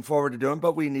I'm looking forward to doing,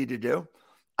 but we need to do,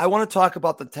 I want to talk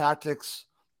about the tactics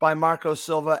by Marco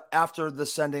Silva after the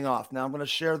sending off. Now, I'm going to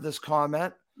share this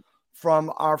comment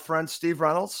from our friend Steve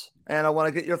Reynolds, and I want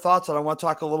to get your thoughts on it. I want to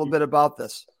talk a little bit about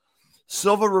this.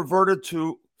 Silva reverted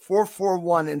to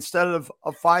 4-4-1 instead of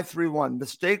a 5-3-1.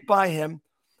 Mistake by him.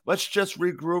 Let's just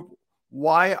regroup.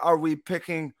 Why are we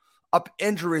picking up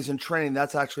injuries in training?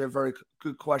 That's actually a very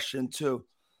good question, too.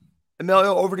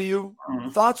 Emilio, over to you.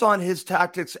 Thoughts on his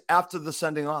tactics after the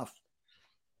sending off?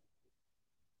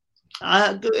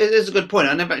 It is a good point.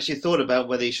 I never actually thought about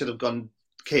whether he should have gone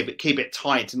keep it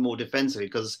tight and more defensively,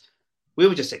 because we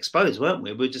were just exposed, weren't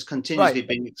we? We were just continuously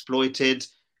being exploited.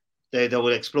 They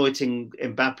were exploiting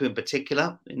Mbappe in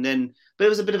particular, but it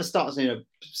was a bit of a stop.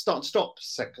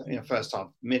 First half.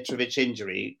 Mitrovic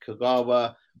injury,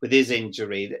 Kagawa with his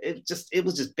injury. It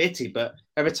was just bitty. But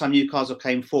every time Newcastle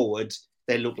came forward,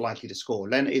 they looked likely to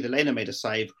score. Either Lena made a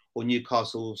save or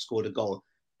Newcastle scored a goal.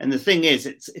 And the thing is,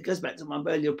 it goes back to my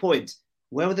earlier point.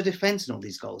 Where were the defence in all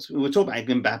these goals? We were talking about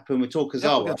Mbappe and we talk Kagawa.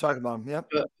 Yeah, we're going to talk about him. Yeah,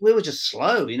 but we were just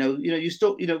slow. You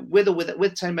still,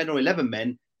 with 10 men or 11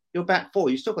 men. You're back four.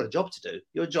 You've still got a job to do.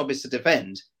 Your job is to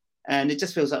defend. And it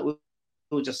just feels like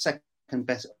we're just second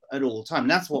best at all time. And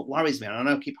that's what worries me. And I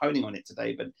know I keep honing on it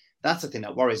today, but that's the thing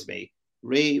that worries me.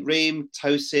 Ream,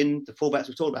 Tosin, the fullbacks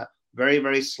we've talked about, very,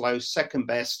 very slow, second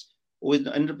best.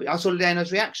 And I saw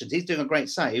Leno's reactions. He's doing a great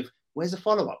save. Where's the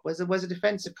follow-up? Where's the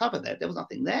defensive cover there? There was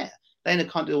nothing there. Leno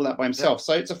can't do all that by himself. Yeah.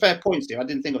 So it's a fair point, Steve. I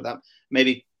didn't think of that.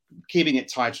 Maybe keeping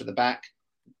it tight at the back,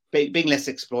 being less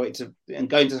exploited and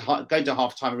going to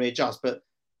half time and readjust. But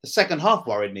the second half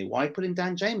worried me. Why putting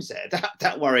Dan James there?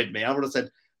 That worried me. I would have said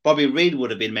Bobby Reid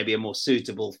would have been maybe a more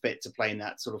suitable fit to play in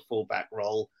that sort of fullback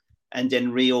role and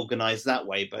then reorganise that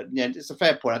way. But it's a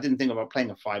fair point. I didn't think about playing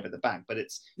a five at the back, but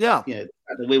it's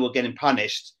we were getting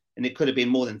punished and it could have been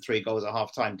more than 3 goals at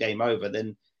half time, game over.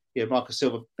 Then Marco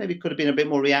Silva maybe could have been a bit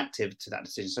more reactive to that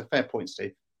decision. So fair point,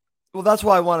 Steve. Well, that's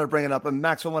why I wanted to bring it up. And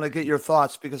Max, I want to get your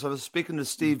thoughts because I was speaking to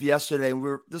Steve yesterday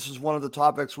and this is one of the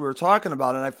topics we were talking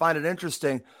about. And I find it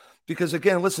interesting because,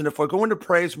 again, listen, if we're going to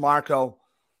praise Marco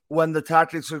when the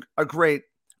tactics are great,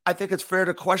 I think it's fair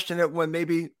to question it when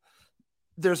maybe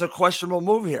there's a questionable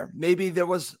move here. Maybe there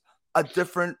was a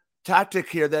different tactic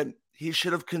here that he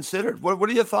should have considered. What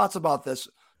are your thoughts about this?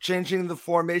 Changing the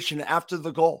formation after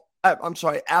the goal.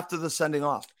 After the sending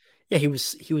off. Yeah, he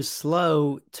was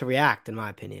slow to react, in my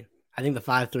opinion. I think the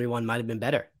 5-3-1 might have been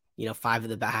better. 5 at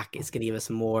the back is going to give us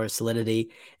some more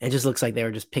solidity. And it just looks like they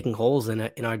were just picking holes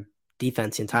in our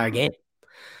defense the entire game.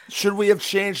 Should we have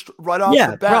changed right off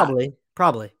the bat?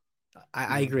 Probably.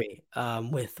 I agree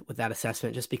with that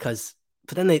assessment just because.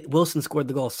 But then Wilson scored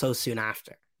the goal so soon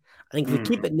after. I think if we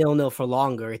keep it 0-0 for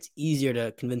longer, it's easier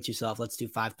to convince yourself, let's do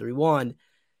 5-3-1.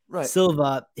 Right.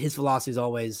 Silva, his philosophy is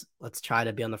always, let's try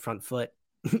to be on the front foot.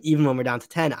 Even when we're down to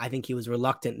 10, I think he was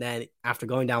reluctant then after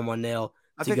going down 1-0.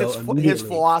 I think it's his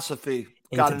philosophy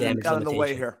got in the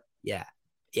way here. Yeah.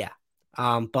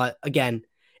 But again,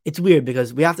 it's weird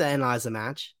because we have to analyze the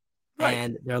match. Right.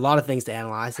 And there are a lot of things to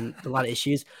analyze and a lot of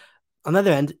issues. On the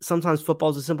other end, sometimes football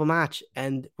is a simple match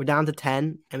and we're down to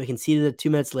 10 and we conceded it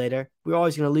 2 minutes later. We're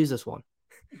always going to lose this one.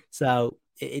 So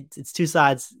it's two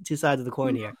sides of the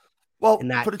coin here. Well,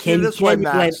 put it to you this way,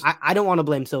 Max. I don't want to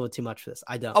blame Silva too much for this.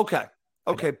 I don't.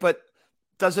 Okay, but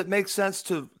does it make sense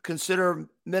to consider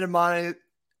minimizing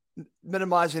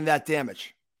that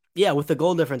damage? Yeah, with the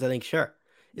goal difference, I think sure.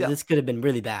 Yeah. This could have been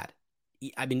really bad.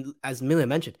 I mean, as Emilio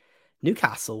mentioned,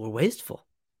 Newcastle were wasteful.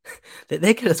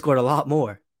 They could have scored a lot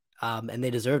more, and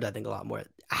they deserved, I think, a lot more.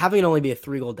 Having it only be a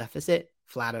 3-goal deficit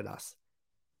flattered us.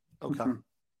 Okay.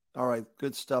 All right,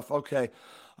 good stuff. Okay.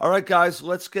 All right, guys,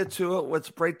 let's get to it. Let's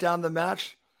break down the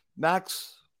match.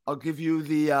 Max, I'll give you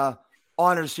the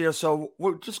honors here. So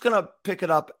we're just going to pick it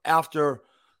up after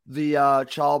the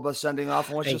Chalba sending off.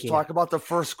 And let's talk about the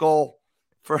first goal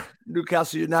for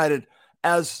Newcastle United.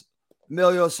 As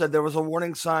Emilio said, there was a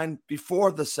warning sign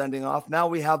before the sending off. Now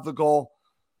we have the goal.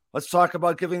 Let's talk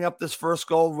about giving up this first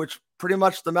goal, which pretty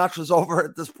much the match was over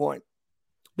at this point.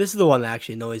 This is the one that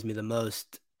actually annoys me the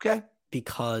most. Okay.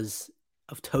 because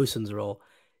of Tosin's role.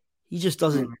 He just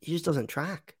doesn't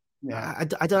track. Yeah. I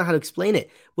don't know how to explain it.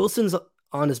 Wilson's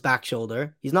on his back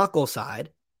shoulder. He's not goal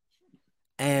side.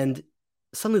 And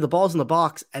suddenly the ball's in the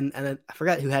box, and I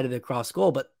forget who headed it across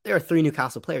goal, but there are 3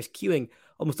 Newcastle players queuing,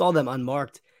 almost all of them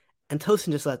unmarked, and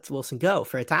Tosin just lets Wilson go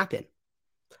for a tap-in.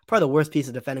 Probably the worst piece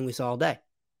of defending we saw all day.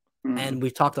 And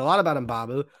we've talked a lot about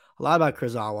Mbabu, a lot about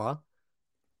Kurzawa.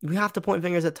 We have to point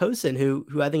fingers at Tosin, who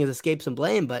I think has escaped some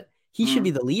blame, but he should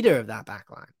be the leader of that back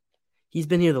line. He's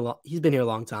been here a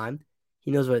long time.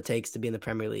 He knows what it takes to be in the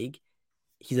Premier League.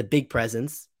 He's a big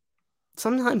presence.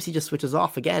 Sometimes he just switches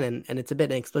off again, and it's a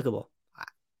bit inexplicable.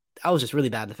 That was just really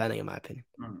bad defending, in my opinion.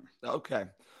 Okay.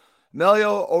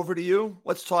 Melio, over to you.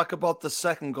 Let's talk about the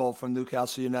second goal from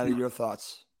Newcastle United. Your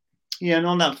thoughts? Yeah, and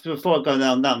on that, before I go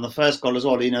down the first goal as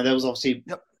well, there was obviously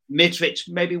Mitrovic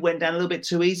maybe went down a little bit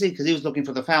too easy because he was looking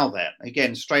for the foul there.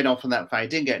 Again, straight off from that foul, he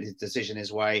didn't get his decision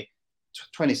his way.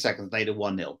 20 seconds later,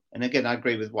 1-0. And again, I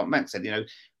agree with what Max said.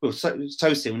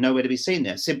 Tosin, nowhere to be seen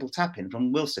there. Simple tap-in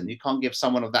from Wilson. You can't give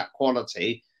someone of that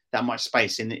quality that much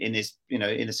space in his, in a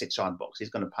 6-yard box. He's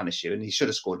going to punish you, and he should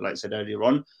have scored, like I said earlier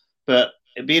on. But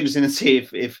it'd be interesting to see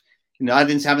if I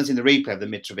haven't seen the replay of the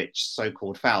Mitrovic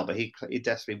so-called foul, but he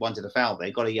desperately wanted a foul there.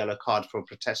 He got a yellow card for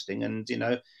protesting, and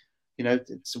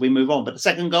so we move on. But the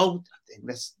second goal, I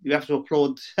think you have to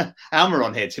applaud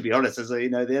Almiron here, to be honest. As at the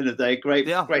end of the day, great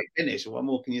finish. What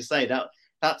more can you say?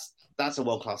 That's a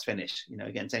world-class finish,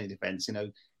 against any defence.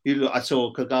 I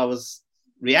saw Kagawa's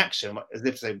reaction as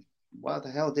if to say, "Why the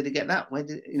hell did he get that?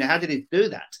 How did he do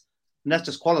that?" And that's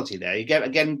just quality there. You get,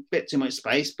 again, a bit too much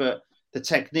space, but the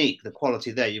technique, the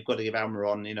quality there, you've got to give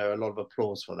Almiron, a lot of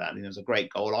applause for that. It was a great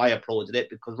goal. I applauded it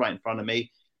because right in front of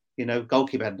me,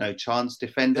 goalkeeper had no chance.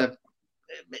 Defender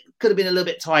it could have been a little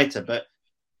bit tighter, but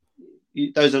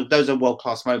those are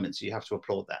world-class moments. You have to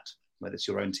applaud that, whether it's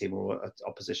your own team or an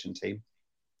opposition team.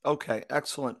 Okay,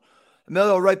 excellent.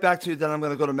 Emilio, right back to you, then I'm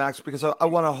going to go to Max because I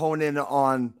want to hone in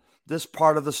on this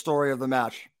part of the story of the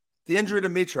match. The injury to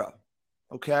Mitra,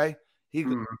 okay? He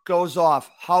goes off.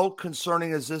 How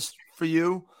concerning is this for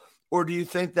you? Or do you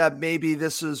think that maybe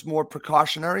this is more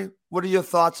precautionary? What are your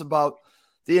thoughts about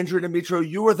the injury to Mitra?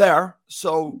 You were there,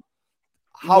 so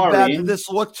how bad did this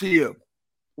look to you?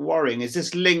 Worrying. Is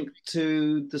this linked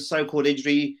to the so-called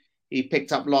injury he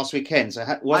picked up last weekend? So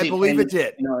I believe it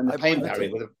did. In the pain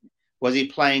barrier. Was he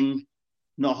playing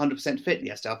not 100% fit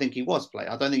yesterday? I think he was playing.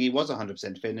 I don't think he was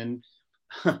 100% fit. And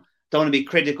don't want to be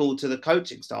critical to the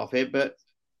coaching staff here, but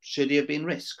should he have been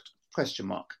risked? Question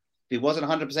mark. If he wasn't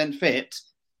 100% fit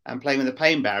and playing with a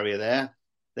pain barrier there,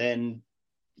 then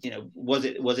was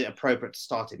it appropriate to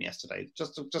start him yesterday?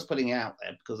 Just putting it out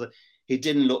there because he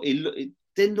didn't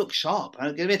look sharp.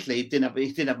 And admittedly, he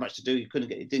didn't have much to do. He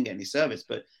didn't get any service,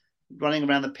 but running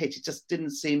around the pitch, it just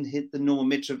didn't seem to hit the normal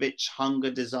Mitrovic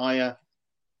hunger, desire.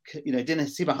 Didn't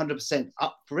seem 100%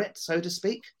 up for it, so to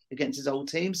speak, against his old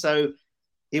team. So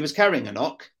he was carrying a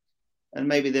knock, and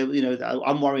maybe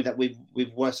I'm worried that we've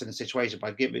worsened the situation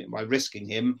by risking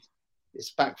him.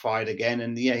 It's backfired again,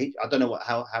 and I don't know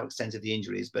how extensive the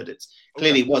injury is, but it's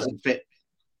clearly wasn't fit.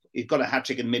 He got a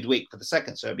hat-trick in midweek for the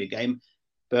second Serbia game,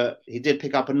 but he did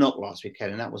pick up a knock last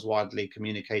weekend, and that was widely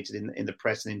communicated in the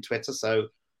press and in Twitter. So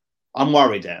I'm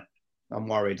worried there. I'm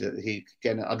worried that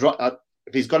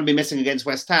if he's going to be missing against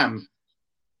West Ham,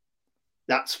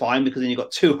 that's fine because then you've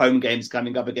got 2 home games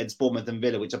coming up against Bournemouth and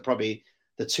Villa, which are probably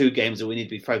the 2 games that we need to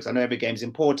be focused on. I know every game's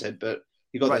important, but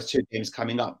you've got those 2 games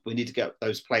coming up. We need to get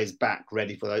those players back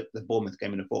ready for the Bournemouth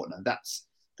game in a fortnight. That's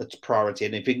the priority.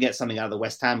 And if we can get something out of the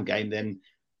West Ham game, then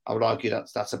I would argue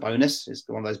that's a bonus. It's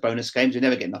one of those bonus games. We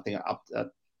never get nothing up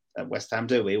at West Ham,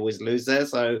 do we? Always lose there.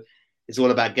 So it's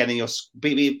all about getting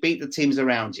beat the teams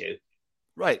around you.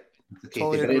 Right.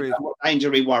 Totally agree.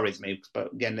 Injury worries me,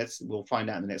 but again, we'll find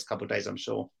out in the next couple of days, I'm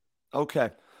sure. Okay.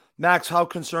 Max, how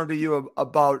concerned are you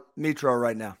about Mitra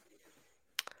right now?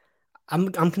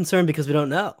 I'm concerned because we don't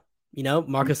know.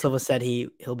 Marco Silva said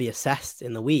he'll be assessed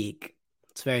in the week.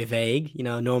 It's very vague.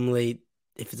 Normally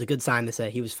if it's a good sign to say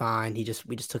he was fine, we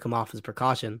just took him off as a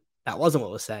precaution. That wasn't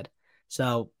what was said.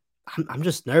 So I'm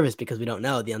just nervous because we don't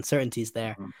know. The uncertainty's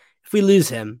there. If we lose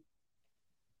him,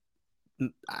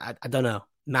 I don't know.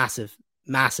 Massive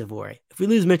worry. If we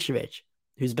lose Mitrovic,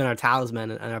 who's been our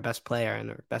talisman and our best player and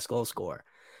our best goal scorer,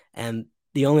 and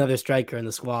the only other striker in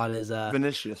the squad is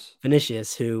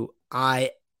Vinicius, who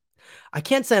I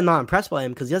can't say I'm not impressed by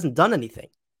him because he hasn't done anything.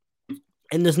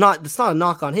 And it's not a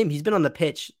knock on him. He's been on the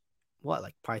pitch,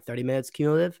 probably 30 minutes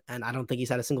cumulative, and I don't think he's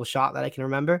had a single shot that I can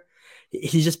remember.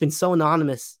 He's just been so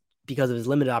anonymous because of his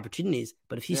limited opportunities.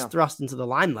 But if he's thrust into the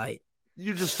limelight,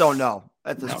 you just don't know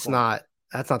at this point.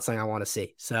 That's not something I want to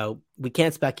see. So we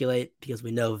can't speculate because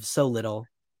we know so little.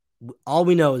 All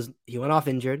we know is he went off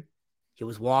injured. He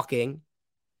was walking.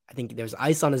 I think there's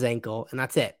ice on his ankle, and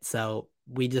that's it. So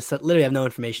we just literally have no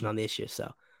information on the issue.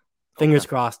 So fingers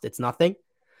crossed it's nothing.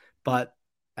 But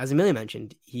as Emilio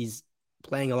mentioned, he's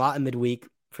playing a lot in midweek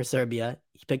for Serbia.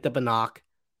 He picked up a knock.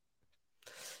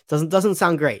 Doesn't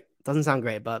sound great.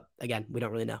 But again, we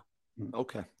don't really know.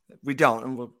 Okay. We don't,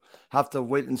 and we'll have to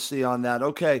wait and see on that.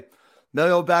 Okay.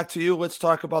 Melio, back to you. Let's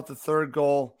talk about the third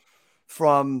goal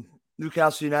from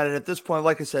Newcastle United. At this point,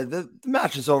 like I said, the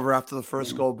match is over after the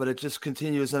first goal, but it just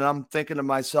continues. And I'm thinking to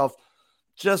myself,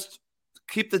 just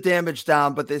keep the damage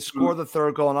down. But they score the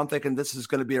third goal, and I'm thinking this is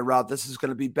going to be a rout. This is going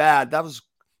to be bad. That was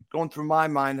going through my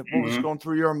mind. What was going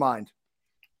through your mind?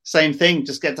 Same thing.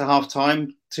 Just get to half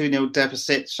time, 2-0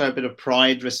 deficit, show a bit of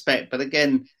pride, respect. But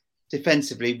again,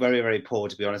 defensively, very, very poor,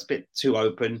 to be honest. A bit too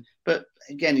open. But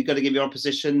again, you've got to give your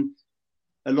opposition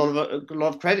a lot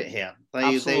of credit here.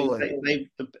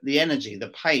 The energy, the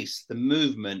pace, the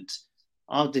movement.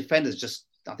 Our defenders just,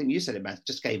 I think you said it, Matt,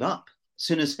 just gave up. As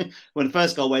soon as when the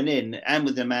first goal went in and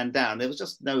with the man down, there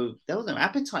was no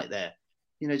appetite there.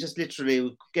 Just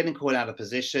literally getting caught out of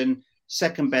position,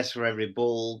 second best for every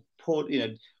ball,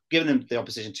 giving them the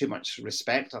opposition too much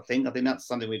respect. I think that's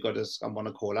something we've got to want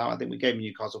to call out. I think we gave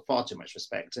Newcastle far too much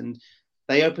respect, and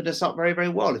they opened us up very, very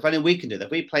well. If only we can do that.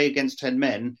 If we play against 10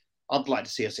 men, I'd like to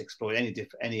see us exploit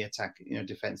any attack,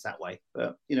 defense that way.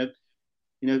 But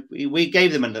we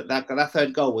gave them that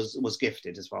third goal was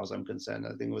gifted as far as I'm concerned. I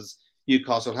think it was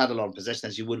Newcastle had a lot of possession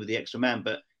as you would with the extra man,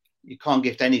 but you can't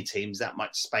gift any teams that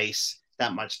much space,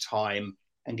 that much time,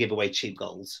 and give away cheap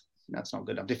goals. That's not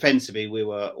good enough. Defensively, we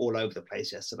were all over the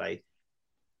place yesterday.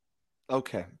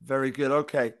 Okay, very good.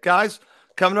 Okay, guys,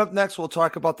 coming up next, we'll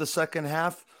talk about the second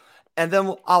half, and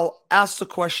then I'll ask the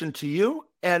question to you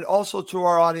and also to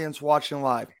our audience watching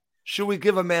live. Should we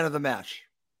give a man of the match?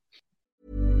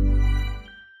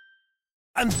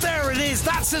 And there it is.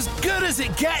 That's as good as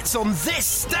it gets on this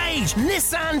stage.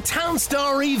 Nissan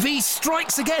Townstar EV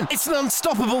strikes again. It's an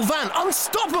unstoppable van.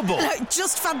 Unstoppable. Look,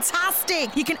 just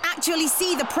fantastic. You can actually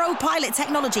see the ProPilot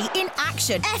technology in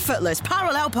action. Effortless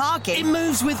parallel parking. It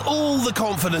moves with all the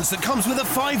confidence that comes with a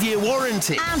 5-year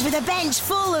warranty. And with a bench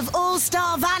full of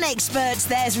all-star van experts,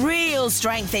 there's real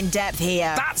strength in depth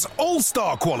here. That's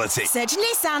all-star quality. Search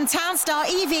Nissan Townstar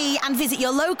EV and visit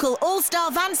your local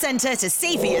all-star van centre to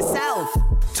see for yourself.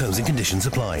 Terms and conditions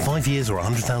apply. 5 years or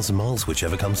 100,000 miles,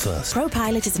 whichever comes first.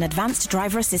 ProPilot is an advanced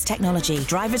driver assist technology.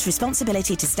 Driver's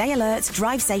responsibility to stay alert,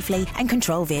 drive safely, and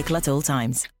control vehicle at all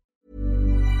times.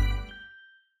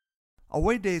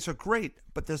 Away days are great,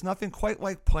 but there's nothing quite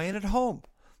like playing at home.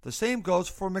 The same goes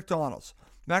for McDonald's.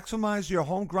 Maximize your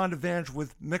home ground advantage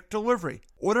with McDelivery.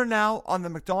 Order now on the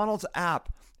McDonald's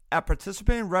app at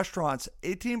participating restaurants.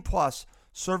 18 plus.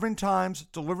 Serving times,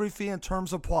 delivery fee, and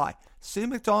terms apply. See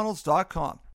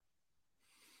McDonald's.com.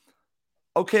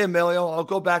 Okay, Emilio, I'll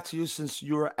go back to you since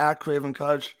you were at Craven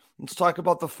Cottage. Let's talk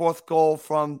about the fourth goal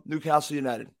from Newcastle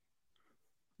United.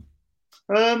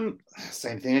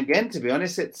 Same thing again, to be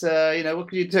honest. It's, what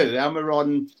can you do?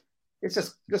 Almiron, it's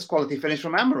just quality finish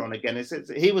from Almiron again.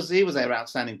 He was their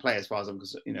outstanding player as far as I'm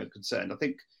concerned. I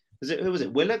think, who was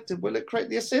it? Willock? Did Willock create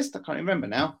the assist? I can't remember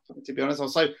now, to be honest.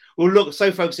 We're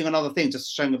so focusing on other things,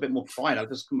 just showing a bit more pride.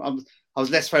 I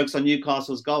was less focused on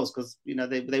Newcastle's goals because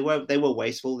they were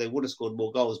wasteful. They would have scored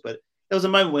more goals, but there was a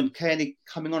moment when Kearney,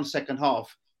 coming on second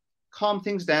half, calmed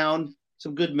things down,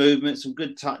 some good movement, some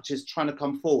good touches, trying to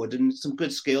come forward, and some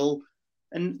good skill.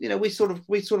 And we sort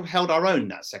of held our own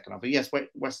that second half. But yes,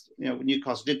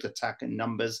 Newcastle did attack in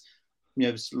numbers.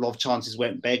 A lot of chances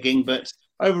went begging, but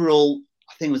overall,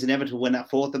 I think it was inevitable to win that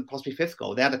fourth and possibly fifth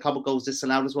goal. They had a couple of goals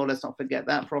disallowed as well. Let's not forget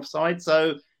that for offside.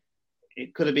 So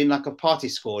it could have been like a party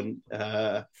score,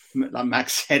 like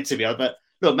Max said, to be honest. But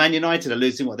look, Man United are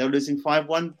losing what? They were losing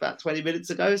 5-1 about 20 minutes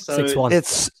ago. So 6-1.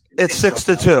 It's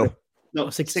 6-2. No,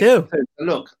 6-2.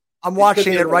 Look, I'm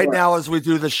watching it right now as we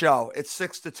do the show. It's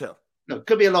 6-2. Look, it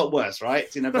could be a lot worse, right?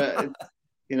 But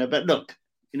look,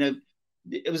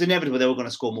 it was inevitable they were going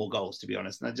to score more goals, to be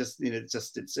honest. And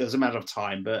it was a matter of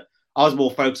time. But I was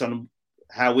more focused on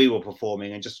how we were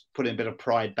performing and just putting a bit of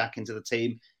pride back into the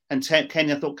team. And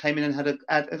Kenya, I thought, came in and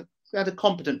had a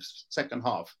competent second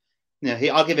half.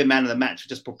 I'll give him man of the match for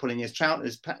just putting his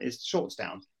shorts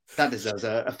down. That deserves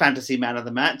a fantasy man of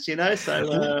the match,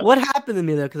 So what happened to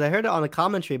me though? Because I heard it on the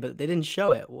commentary, but they didn't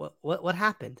show it. What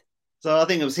happened? So I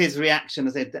think it was his reaction.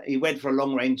 I said he went for a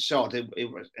long range shot, and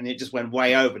it just went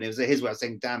way over. And it was his way of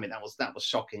saying, "Damn it, that was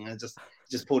shocking." And just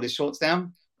pulled his shorts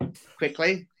down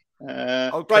quickly.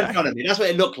 Right in front of me. That's what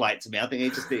it looked like to me. I think he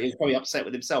was probably upset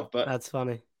with himself. But that's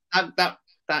funny. that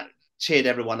cheered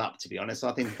everyone up, to be honest.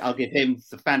 I think I'll give him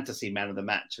the fantasy man of the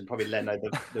match and probably Leno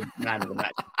the man of the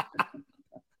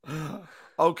match.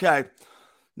 Okay.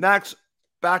 Max,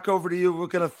 back over to you. We're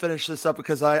going to finish this up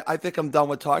because I think I'm done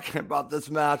with talking about this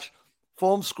match.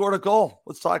 Fulham scored a goal.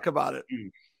 Let's talk about it.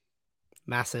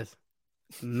 Massive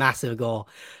goal.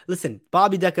 Listen,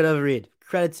 Bobby Decordova-Reid,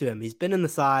 credit to him. He's been in the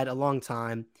side a long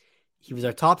time. He was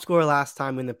our top scorer last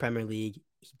time in the Premier League.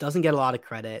 He doesn't get a lot of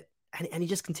credit, and he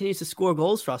just continues to score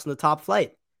goals for us in the top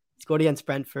flight. He scored against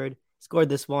Brentford, scored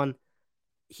this one.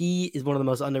 He is one of the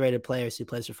most underrated players who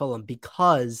plays for Fulham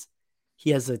because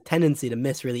he has a tendency to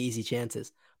miss really easy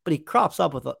chances, but he crops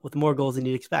up with more goals than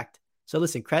you'd expect. So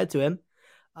listen, credit to him.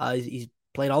 He's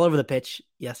played all over the pitch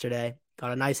yesterday,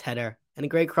 got a nice header, and a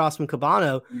great cross from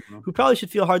Cabano, who probably should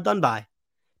feel hard done by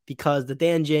because the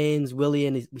Dan James,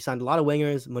 Willian, we signed a lot of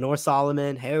wingers, Manor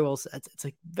Solomon, Harry Wilson. It's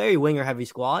a very winger-heavy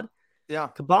squad. Yeah.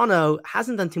 Cabano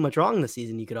hasn't done too much wrong this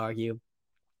season, you could argue,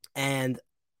 and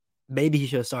maybe he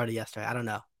should have started yesterday. I don't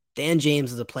know. Dan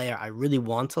James is a player I really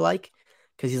want to like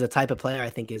because he's the type of player I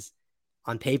think is,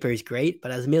 on paper, he's great,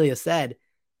 but as Amelia said,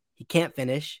 he can't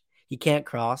finish, he can't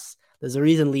cross. There's a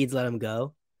reason Leeds let him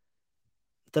go.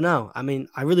 Don't know. I mean,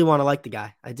 I really want to like the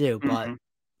guy. I do, but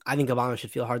I think Cabano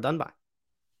should feel hard done by.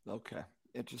 Okay.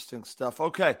 Interesting stuff.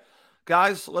 Okay.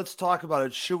 Guys, let's talk about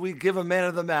it. Should we give a man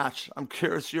of the match? I'm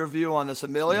curious your view on this.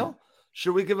 Emilio,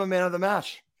 should we give a man of the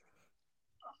match?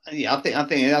 Yeah, I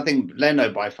think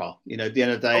Leno by far. You know, at the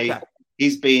end of the day,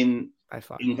 he's been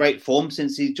in great form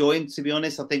since he joined, to be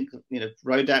honest. I think,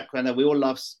 Rodak, I know we all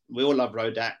love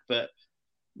Rodak, but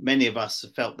many of us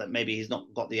have felt that maybe he's not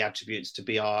got the attributes to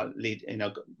be our lead,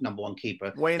 number one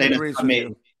keeper. Wayne agrees with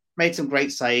you. Made some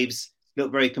great saves,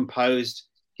 looked very composed.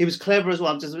 He was clever as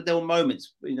well. There were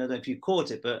moments, if you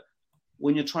caught it, but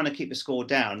when you're trying to keep the score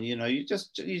down, you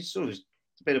sort of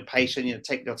a bit of patience,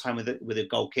 take your time with the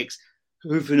goal kicks,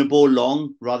 hoofing the ball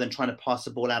long rather than trying to pass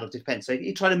the ball out of defence. So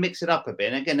he tried to mix it up a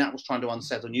bit. And again, that was trying to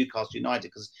unsettle Newcastle United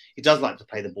because he does like to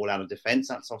play the ball out of defence.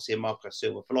 That's obviously a Marco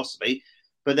Silva philosophy.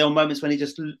 But there were moments when he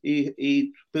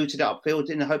booted it upfield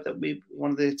in the hope that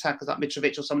one of the attackers like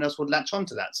Mitrovic or someone else would latch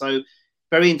onto that. So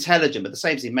very intelligent, but the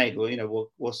saves he made were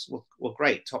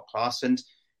great, top class. And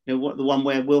the one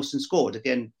where Wilson scored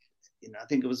again, I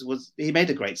think it was he made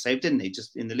a great save, didn't he?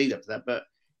 Just in the lead up to that, but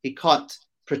he can't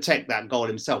protect that goal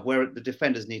himself. Where the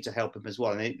defenders need to help him as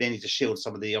well, and they need to shield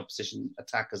some of the opposition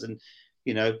attackers. And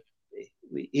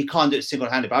he can't do it single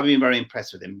handed. But I've been very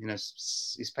impressed with him.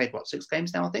 He's played 6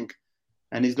 games now, I think.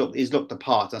 And he's looked the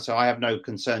part, and so I have no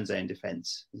concerns there in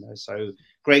defence. So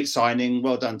great signing,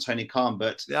 well done, Tony Khan.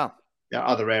 But there are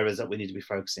other areas that we need to be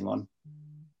focusing on.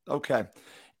 Okay,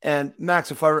 and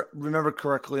Max, if I remember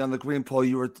correctly, on the green poll,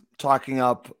 you were talking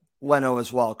up Leno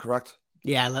as well, correct?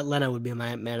 Yeah, Leno would be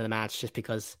my man of the match just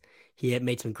because he had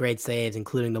made some great saves,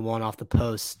 including the one off the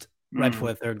post right before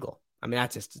the third goal. I mean,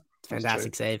 that's just a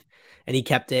fantastic save, and he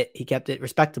kept it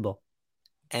respectable.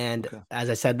 And as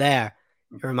I said there.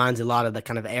 It reminds a lot of the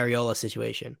kind of Areola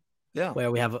situation, where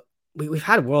we've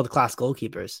had world-class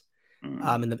goalkeepers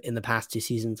in the past 2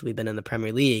 seasons we've been in the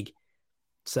Premier League.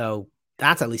 So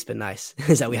that's at least been nice,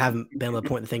 is that we haven't been able to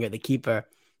point the finger at the keeper,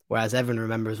 whereas everyone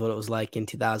remembers what it was like in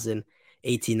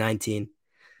 2018-19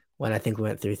 when I think we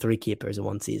went through 3 keepers in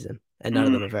one season, and none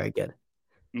of them are very good.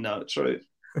 No, true.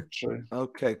 True.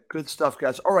 Okay, good stuff,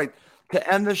 guys. All right,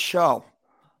 to end the show,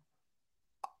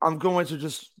 I'm going to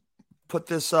just put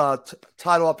this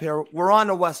title up here. We're on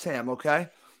to West Ham, okay?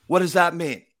 What does that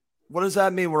mean? What does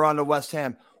that mean we're on to West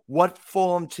Ham? What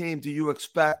Fulham team do you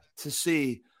expect to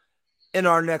see in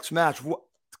our next match? What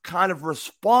kind of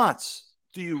response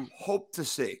do you hope to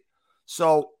see?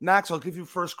 So, Max, I'll give you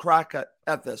first crack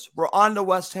at this. We're on to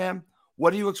West Ham.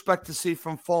 What do you expect to see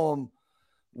from Fulham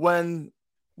when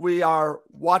we are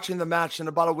watching the match in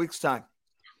about a week's time?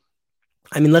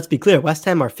 I mean, let's be clear. West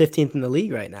Ham are 15th in the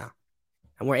league right now,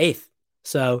 and we're 8th.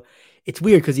 So it's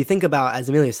weird because you think about, as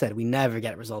Amelia said, we never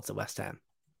get results at West Ham,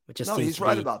 which just seems he's to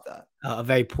right be about that. A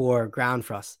very poor ground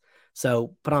for us.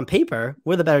 So, but on paper,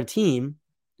 we're the better team.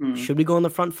 Should we go on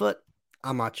the front foot?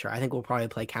 I'm not sure. I think we'll probably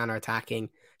play counter-attacking,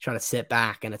 trying to sit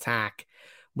back and attack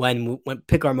when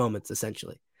pick our moments,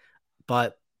 essentially.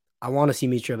 But I want to see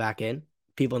Mitro back in.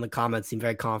 People in the comments seem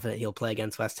very confident he'll play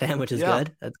against West Ham, which is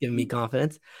good. That's giving me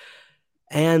confidence.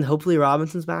 And hopefully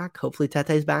Robinson's back. Hopefully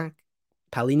Tete's back.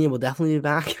 Palhinha will definitely be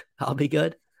back. I'll be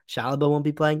good. Chalobah won't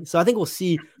be playing. So I think we'll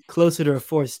see closer to a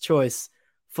forced choice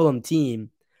Fulham team.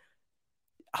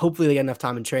 Hopefully they get enough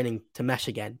time in training to mesh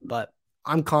again. But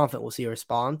I'm confident we'll see a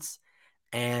response.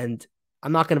 And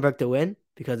I'm not going to break the win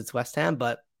because it's West Ham,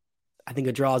 but I think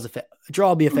a draw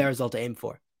will be a fair result to aim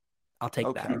for. I'll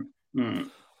take that.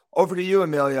 Over to you,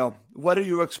 Emilio. What are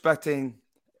you expecting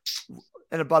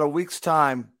in about a week's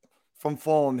time from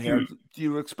Fulham here? Do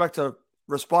you expect a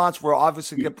response? We'll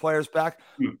obviously get players back,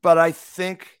 but I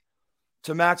think,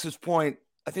 to Max's point,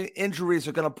 I think injuries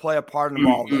are going to play a part in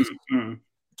all this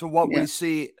to what we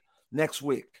see next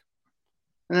week.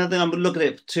 And I think I'm looking at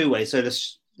it two ways. So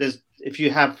there's if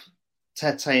you have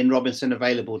Tete and Robinson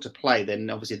available to play, then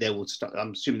obviously they will start.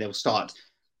 I'm assuming they will start.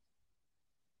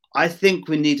 I think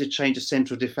we need to change the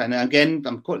central defender. Again,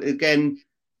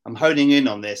 I'm honing in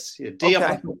on this.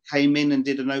 Diop came in and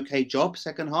did an okay job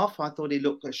second half. I thought he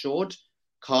looked assured,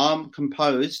 calm,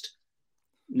 composed.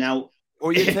 Now,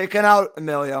 or you taken out,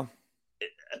 Emilio?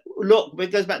 Look,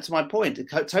 it goes back to my point.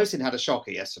 Tosin had a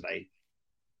shocker yesterday.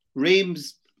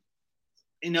 Reams,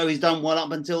 he's done well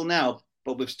up until now,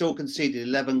 but we've still conceded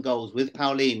 11 goals with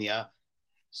Paulinho.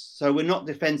 So we're not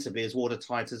defensively as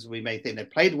watertight as we may think. They've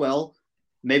played well.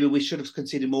 Maybe we should have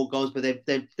conceded more goals, but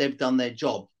they've done their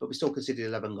job. But we still conceded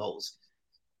 11 goals.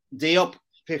 Diop,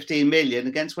 15 million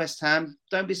against West Ham.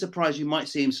 Don't be surprised. You might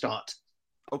see him start.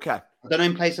 Okay. I don't know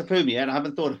in place of whom yet. I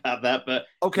haven't thought about that. But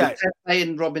okay. With Tete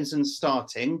and Robinson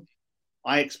starting,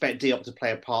 I expect Diop to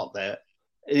play a part there.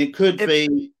 And it could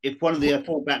be if one of the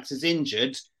fullbacks is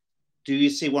injured. Do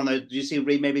you see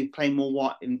Reed maybe playing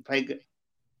more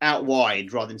out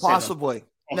wide rather than possibly?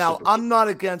 Now, I'm not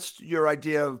against your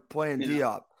idea of playing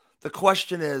Diop. The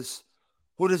question is,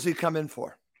 who does he come in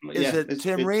for? Is it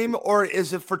Tim Ream or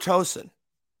is it for Tosin?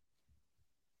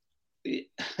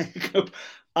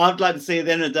 I'd like to say at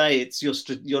the end of the day, it's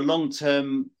your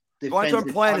long-term defensive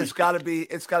long-term plan. It's got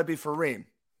to be for Ream.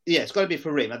 Yeah, it's got to be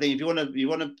for Ream. I think if you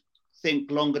want to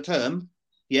think longer term,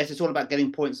 yes, it's all about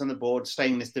getting points on the board,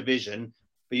 staying in this division,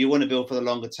 but you want to build for the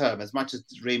longer term. As much as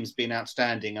Ream's been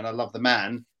outstanding, and I love the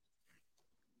man,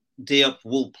 Diop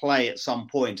will play at some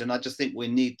point, and I just think we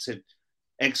need to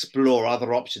explore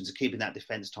other options of keeping that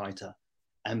defence tighter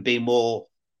and be more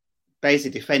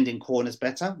basically defending corners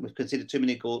better. We've conceded too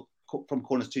many goals from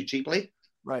corners too cheaply.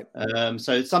 Right.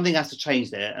 So something has to change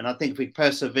there, and I think if we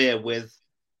persevere with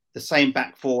the same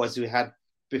back four as we had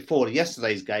before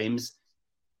yesterday's games,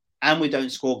 and we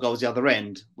don't score goals the other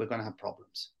end, we're going to have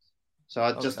problems. So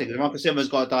I just think Marcus Silva's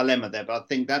got a dilemma there, but I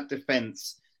think that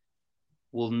defence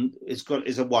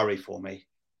is a worry for me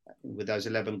with those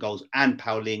 11 goals and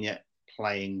Paulinho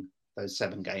playing those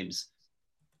 7 games.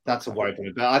 That's a worry for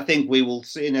me. But I think we will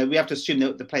see, we have to assume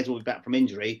that the players will be back from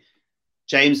injury.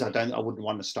 James, I wouldn't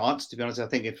want to start, to be honest. I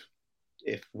think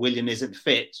if Willian isn't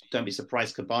fit, don't be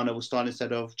surprised Cabana will start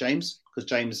instead of James, because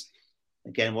James,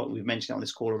 again, what we've mentioned on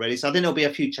this call already. So I think there'll be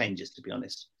a few changes, to be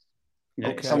honest.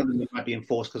 Some of them might be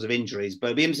enforced because of injuries, but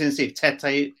it'll be interesting to see if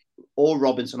Tete or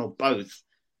Robinson or both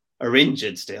are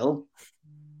injured still,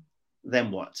 then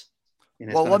what?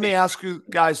 Well, let me ask you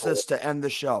guys this to end the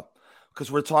show,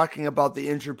 because we're talking about the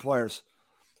injured players.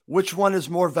 Which one is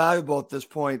more valuable at this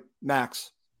point,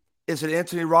 Max? Is it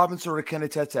Anthony Robinson or Kenny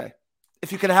Tete?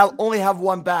 If you could only have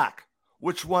one back,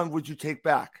 which one would you take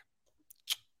back?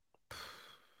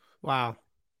 Wow.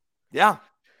 Yeah,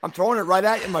 I'm throwing it right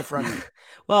at you, my friend.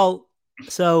 Well,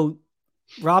 so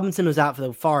Robinson was out for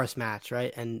the Forest match,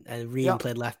 right? And Ream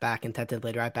played left back and Tete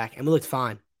played right back, and we looked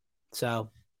fine. So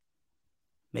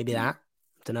maybe that.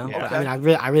 Don't know. Yeah. But, I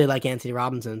mean, I really like Anthony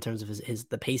Robinson in terms of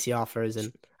the pace he offers,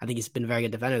 and I think he's been a very good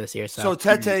defender this year. So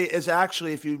Tete is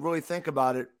actually, if you really think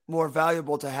about it, more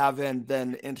valuable to have in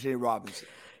than Anthony Robinson.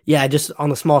 Yeah, just on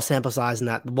the small sample size in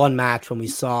that one match when we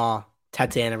saw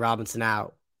Tete and Robinson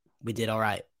out, we did all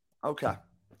right. Okay.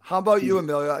 How about you,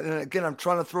 Emilio? And again, I'm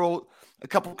trying to throw a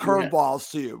couple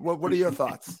curveballs to you. What are your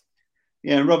thoughts?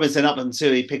 Yeah, Robinson, up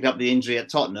until he picked up the injury at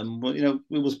Tottenham, well, it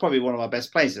was probably one of our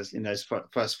best players in those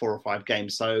first 4 or 5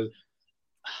 games. So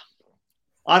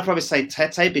I'd probably say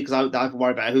Tete, because I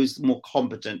worry about who's more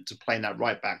competent to play in that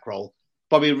right back role.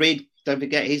 Bobby Reed, don't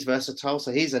forget, he's versatile,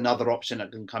 so he's another option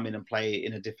that can come in and play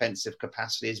in a defensive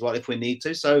capacity as well if we need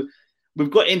to. So we've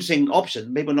got interesting options.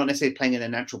 Maybe we're not necessarily playing in their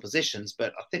natural positions,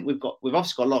 but I think we've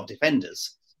obviously got a lot of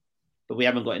defenders, but we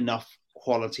haven't got enough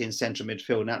quality in central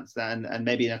midfield and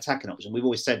maybe an attacking option. We've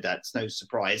always said that. It's no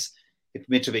surprise. If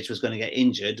Mitrovic was going to get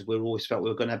injured, we always felt we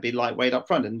were going to be lightweight up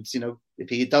front. And, if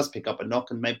he does pick up a knock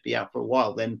and maybe be out for a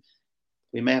while, then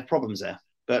we may have problems there.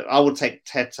 But I would take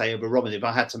Tete over Robinson if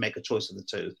I had to make a choice of the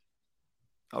two.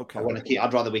 Okay.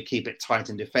 I'd rather we keep it tight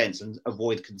in defence and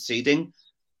avoid conceding.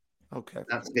 Okay.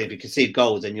 That's good. If you concede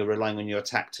goals, then you're relying on your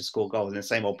attack to score goals. And the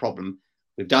same old problem.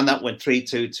 We've done that when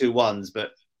 3-2, 2-1s,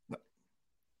 but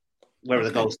where are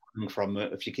the goals coming from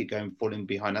if you keep falling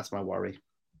behind? That's my worry.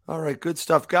 All right, good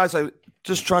stuff. Guys, I'm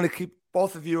just trying to keep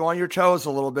both of you on your toes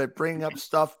a little bit, bringing up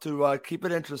stuff to keep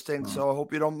it interesting. So I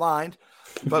hope you don't mind.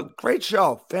 But great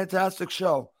show. Fantastic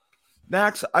show.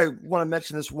 Max, I want to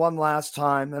mention this one last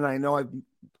time, and I know I've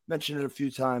mentioned it a few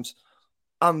times.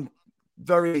 I'm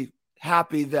very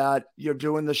happy that you're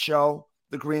doing the show,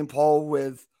 The Green Pole,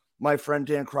 with my friend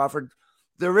Dan Crawford.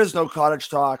 There is no Cottage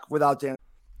Talk without Dan.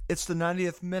 It's the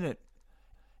 90th minute,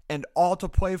 and all to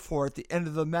play for at the end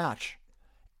of the match.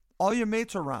 All your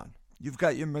mates are around. You've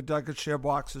got your McNugget share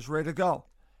boxes ready to go.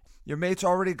 Your mates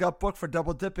already got booked for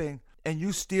double dipping, and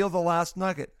you steal the last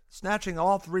nugget, snatching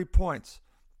all 3 points.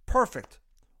 Perfect.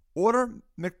 Order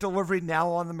McDelivery now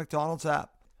on the McDonald's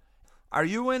app. Are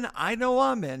you in? I know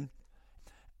I'm in.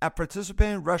 At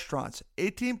participating restaurants,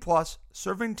 18 plus,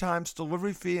 serving times,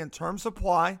 delivery fee, and terms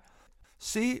apply.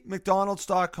 See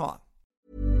McDonald's.com.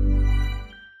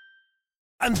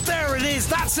 And there it is,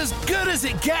 that's as good as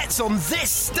it gets on this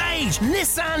stage.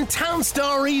 Nissan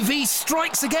Townstar EV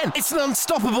strikes again. It's an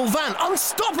unstoppable van,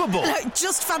 unstoppable. Look,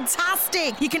 just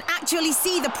fantastic. You can actually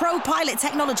see the ProPilot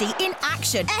technology in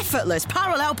action. Effortless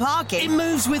parallel parking. It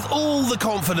moves with all the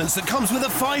confidence that comes with a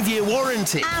 5-year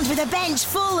warranty. And with a bench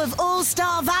full of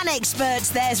all-star van experts,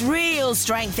 there's real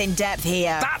strength in depth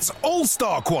here. That's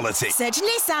all-star quality. Search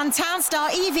Nissan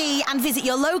Townstar EV and visit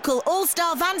your local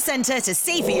all-star van centre to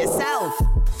see for yourself.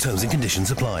 Terms and conditions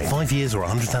apply. 5 years or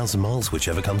 100,000 miles,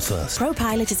 whichever comes first.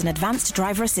 ProPilot is an advanced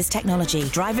driver assist technology.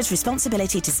 Driver's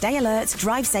responsibility to stay alert,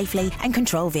 drive safely, and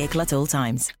control vehicle at all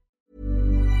times.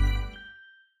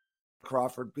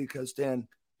 Crawford, because Dan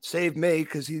saved me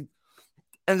because he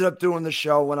ended up doing the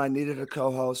show when I needed a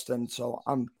co-host. And so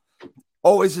I'm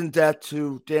always in debt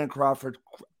to Dan Crawford.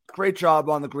 Great job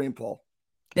on the Green Pole.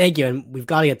 Thank you. And we've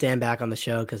got to get Dan back on the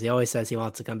show because he always says he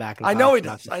wants to come back. I know he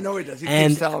does. He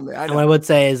keeps telling me. And what I would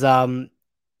say is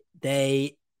they're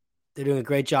doing a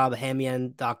great job at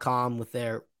hamyend.com with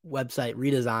their website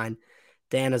redesign.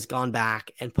 Dan has gone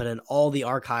back and put in all the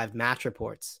archived match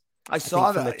reports. I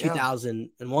saw that. From the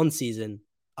 2001 season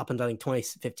up until I think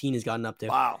 2015 has gotten up there.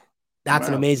 Wow. That's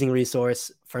an amazing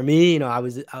resource. For me, you know, I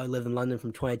lived in London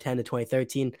from 2010 to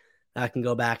 2013. I can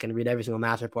go back and read every single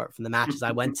match report from the matches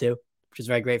I went to, which is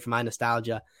very great for my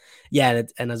nostalgia. Yeah,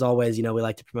 and as always, you know, we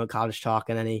like to promote Cottage Talk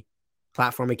on any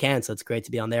platform we can, so it's great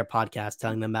to be on their podcast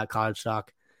telling them about Cottage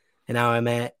Talk. And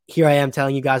now here I am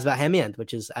telling you guys about Hammy End,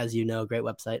 which is, as you know, a great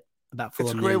website about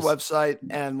Fulham It's a great news. website,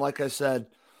 and like I said,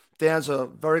 Dan's a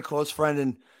very close friend,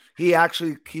 and he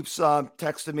actually keeps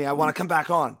texting me, I want to come back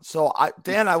on. So,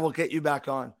 Dan, I will get you back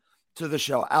on to the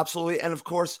show. Absolutely. And, of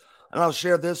course, and I'll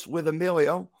share this with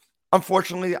Emilio.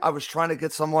 Unfortunately, I was trying to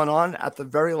get someone on at the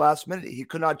very last minute. He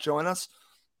could not join us,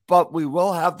 but we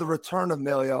will have the return,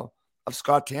 Emilio, of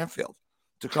Scott Tanfield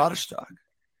to Cottage Talk.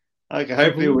 Okay,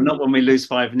 hopefully we're not when we lose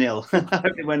 5-0.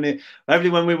 hopefully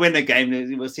when we win the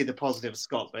game, we'll see the positive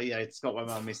Scott. But yeah, Scott won't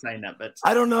mind me saying that. But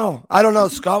I don't know.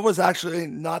 Scott was actually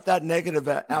not that negative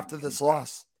after this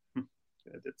loss. And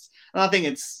I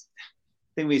think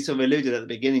we sort of alluded at the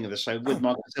beginning of the show with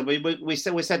Marcus. So we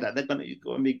said that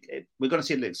we're going to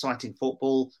see exciting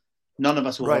football. None of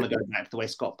us will want to go back to the way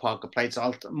Scott Parker played. So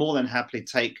I'll more than happily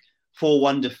take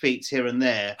 4-1 defeats here and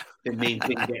there. It means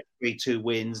we can get 3-2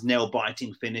 wins,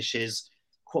 nail-biting finishes,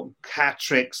 hat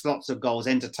tricks, lots of goals,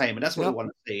 entertainment. That's what we want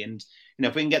to see. And you know,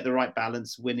 if we can get the right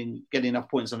balance, getting enough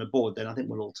points on the board, then I think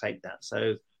we'll all take that.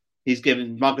 So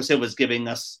Marcus Silva's giving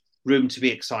us room to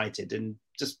be excited, and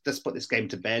just let's put this game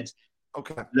to bed.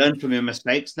 Okay. Learn from your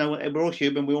mistakes. No, we're all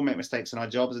human. We all make mistakes in our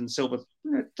jobs. And Silva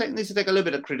needs to take a little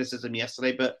bit of criticism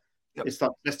yesterday, but it's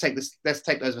like, let's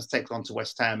take those mistakes onto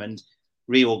West Ham and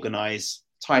reorganize,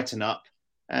 tighten up,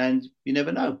 and you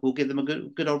never know. We'll give them a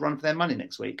good old run for their money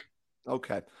next week.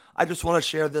 Okay. I just want to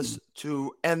share this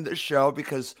to end the show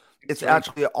because it's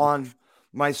actually on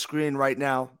my screen right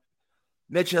now.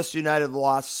 Manchester United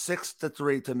lost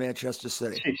 6-3 to Manchester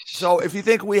City. So if you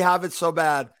think we have it so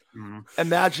bad,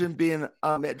 imagine being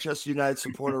a Manchester United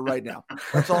supporter right now.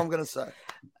 That's all I'm going to say.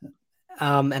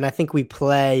 And I think we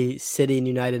play City and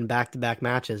United in back-to-back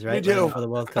matches, right? We do. For the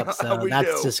World Cup. So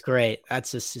that's just great.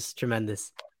 That's just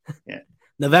tremendous. Yeah.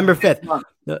 November 5th.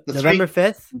 November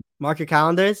 5th. Mark your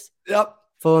calendars. Yep.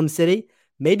 Fulham City.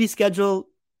 Maybe schedule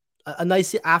a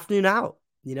nice afternoon out.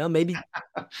 You know, maybe,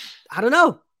 I don't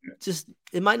know. Just,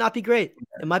 it might not be great.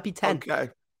 It might be 10. Okay.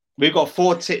 We've got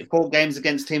four games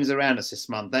against teams around us this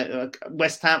month.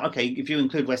 West Ham, okay, if you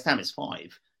include West Ham, it's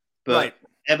 5. But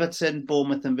Everton,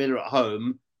 Bournemouth and Villa at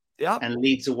home and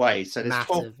Leeds away. So there's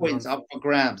 12 points up for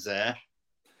grabs there.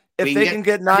 If they can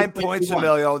get 9 points,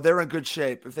 Emilio, they're in good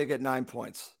shape if they get 9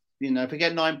 points. You know, if we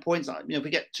get 9 points, if we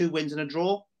get 2 wins and a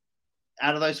draw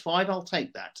out of those 5, I'll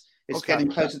take that. It's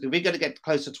getting closer. We're going to get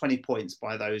close to 20 points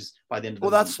by the end of the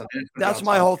month. Well, that's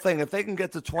my whole thing. If they can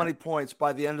get to 20 points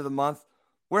by the end of the month,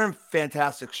 we're in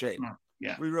fantastic shape.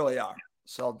 Yeah, we really are.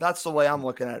 So that's the way I'm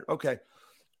looking at it. Okay.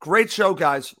 Great show,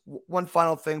 guys. One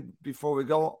final thing before we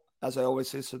go. As I always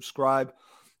say, subscribe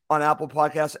on Apple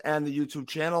Podcasts and the YouTube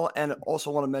channel. And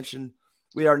also want to mention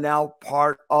we are now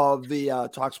part of the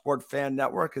TalkSport Fan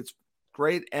Network. It's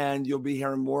great. And you'll be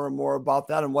hearing more and more about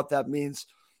that and what that means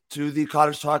to the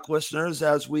Cottage Talk listeners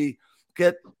as we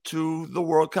get to the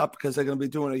World Cup, because they're going to be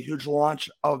doing a huge launch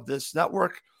of this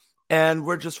network. And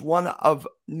we're just one of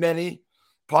many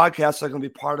podcasts that are going to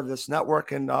be part of this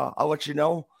network. And I'll let you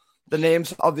know the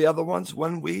names of the other ones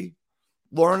when we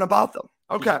learn about them.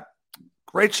 Okay.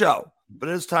 Great show, but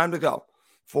it is time to go.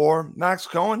 For Max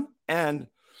Cohen and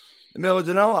Emilio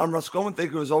Danello, I'm Russ Cohen.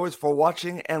 Thank you as always for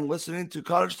watching and listening to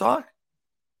Cottage Talk.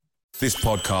 This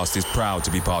podcast is proud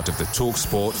to be part of the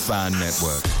TalkSport Fan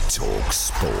Network.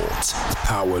 TalkSport.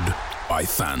 Powered by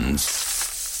fans.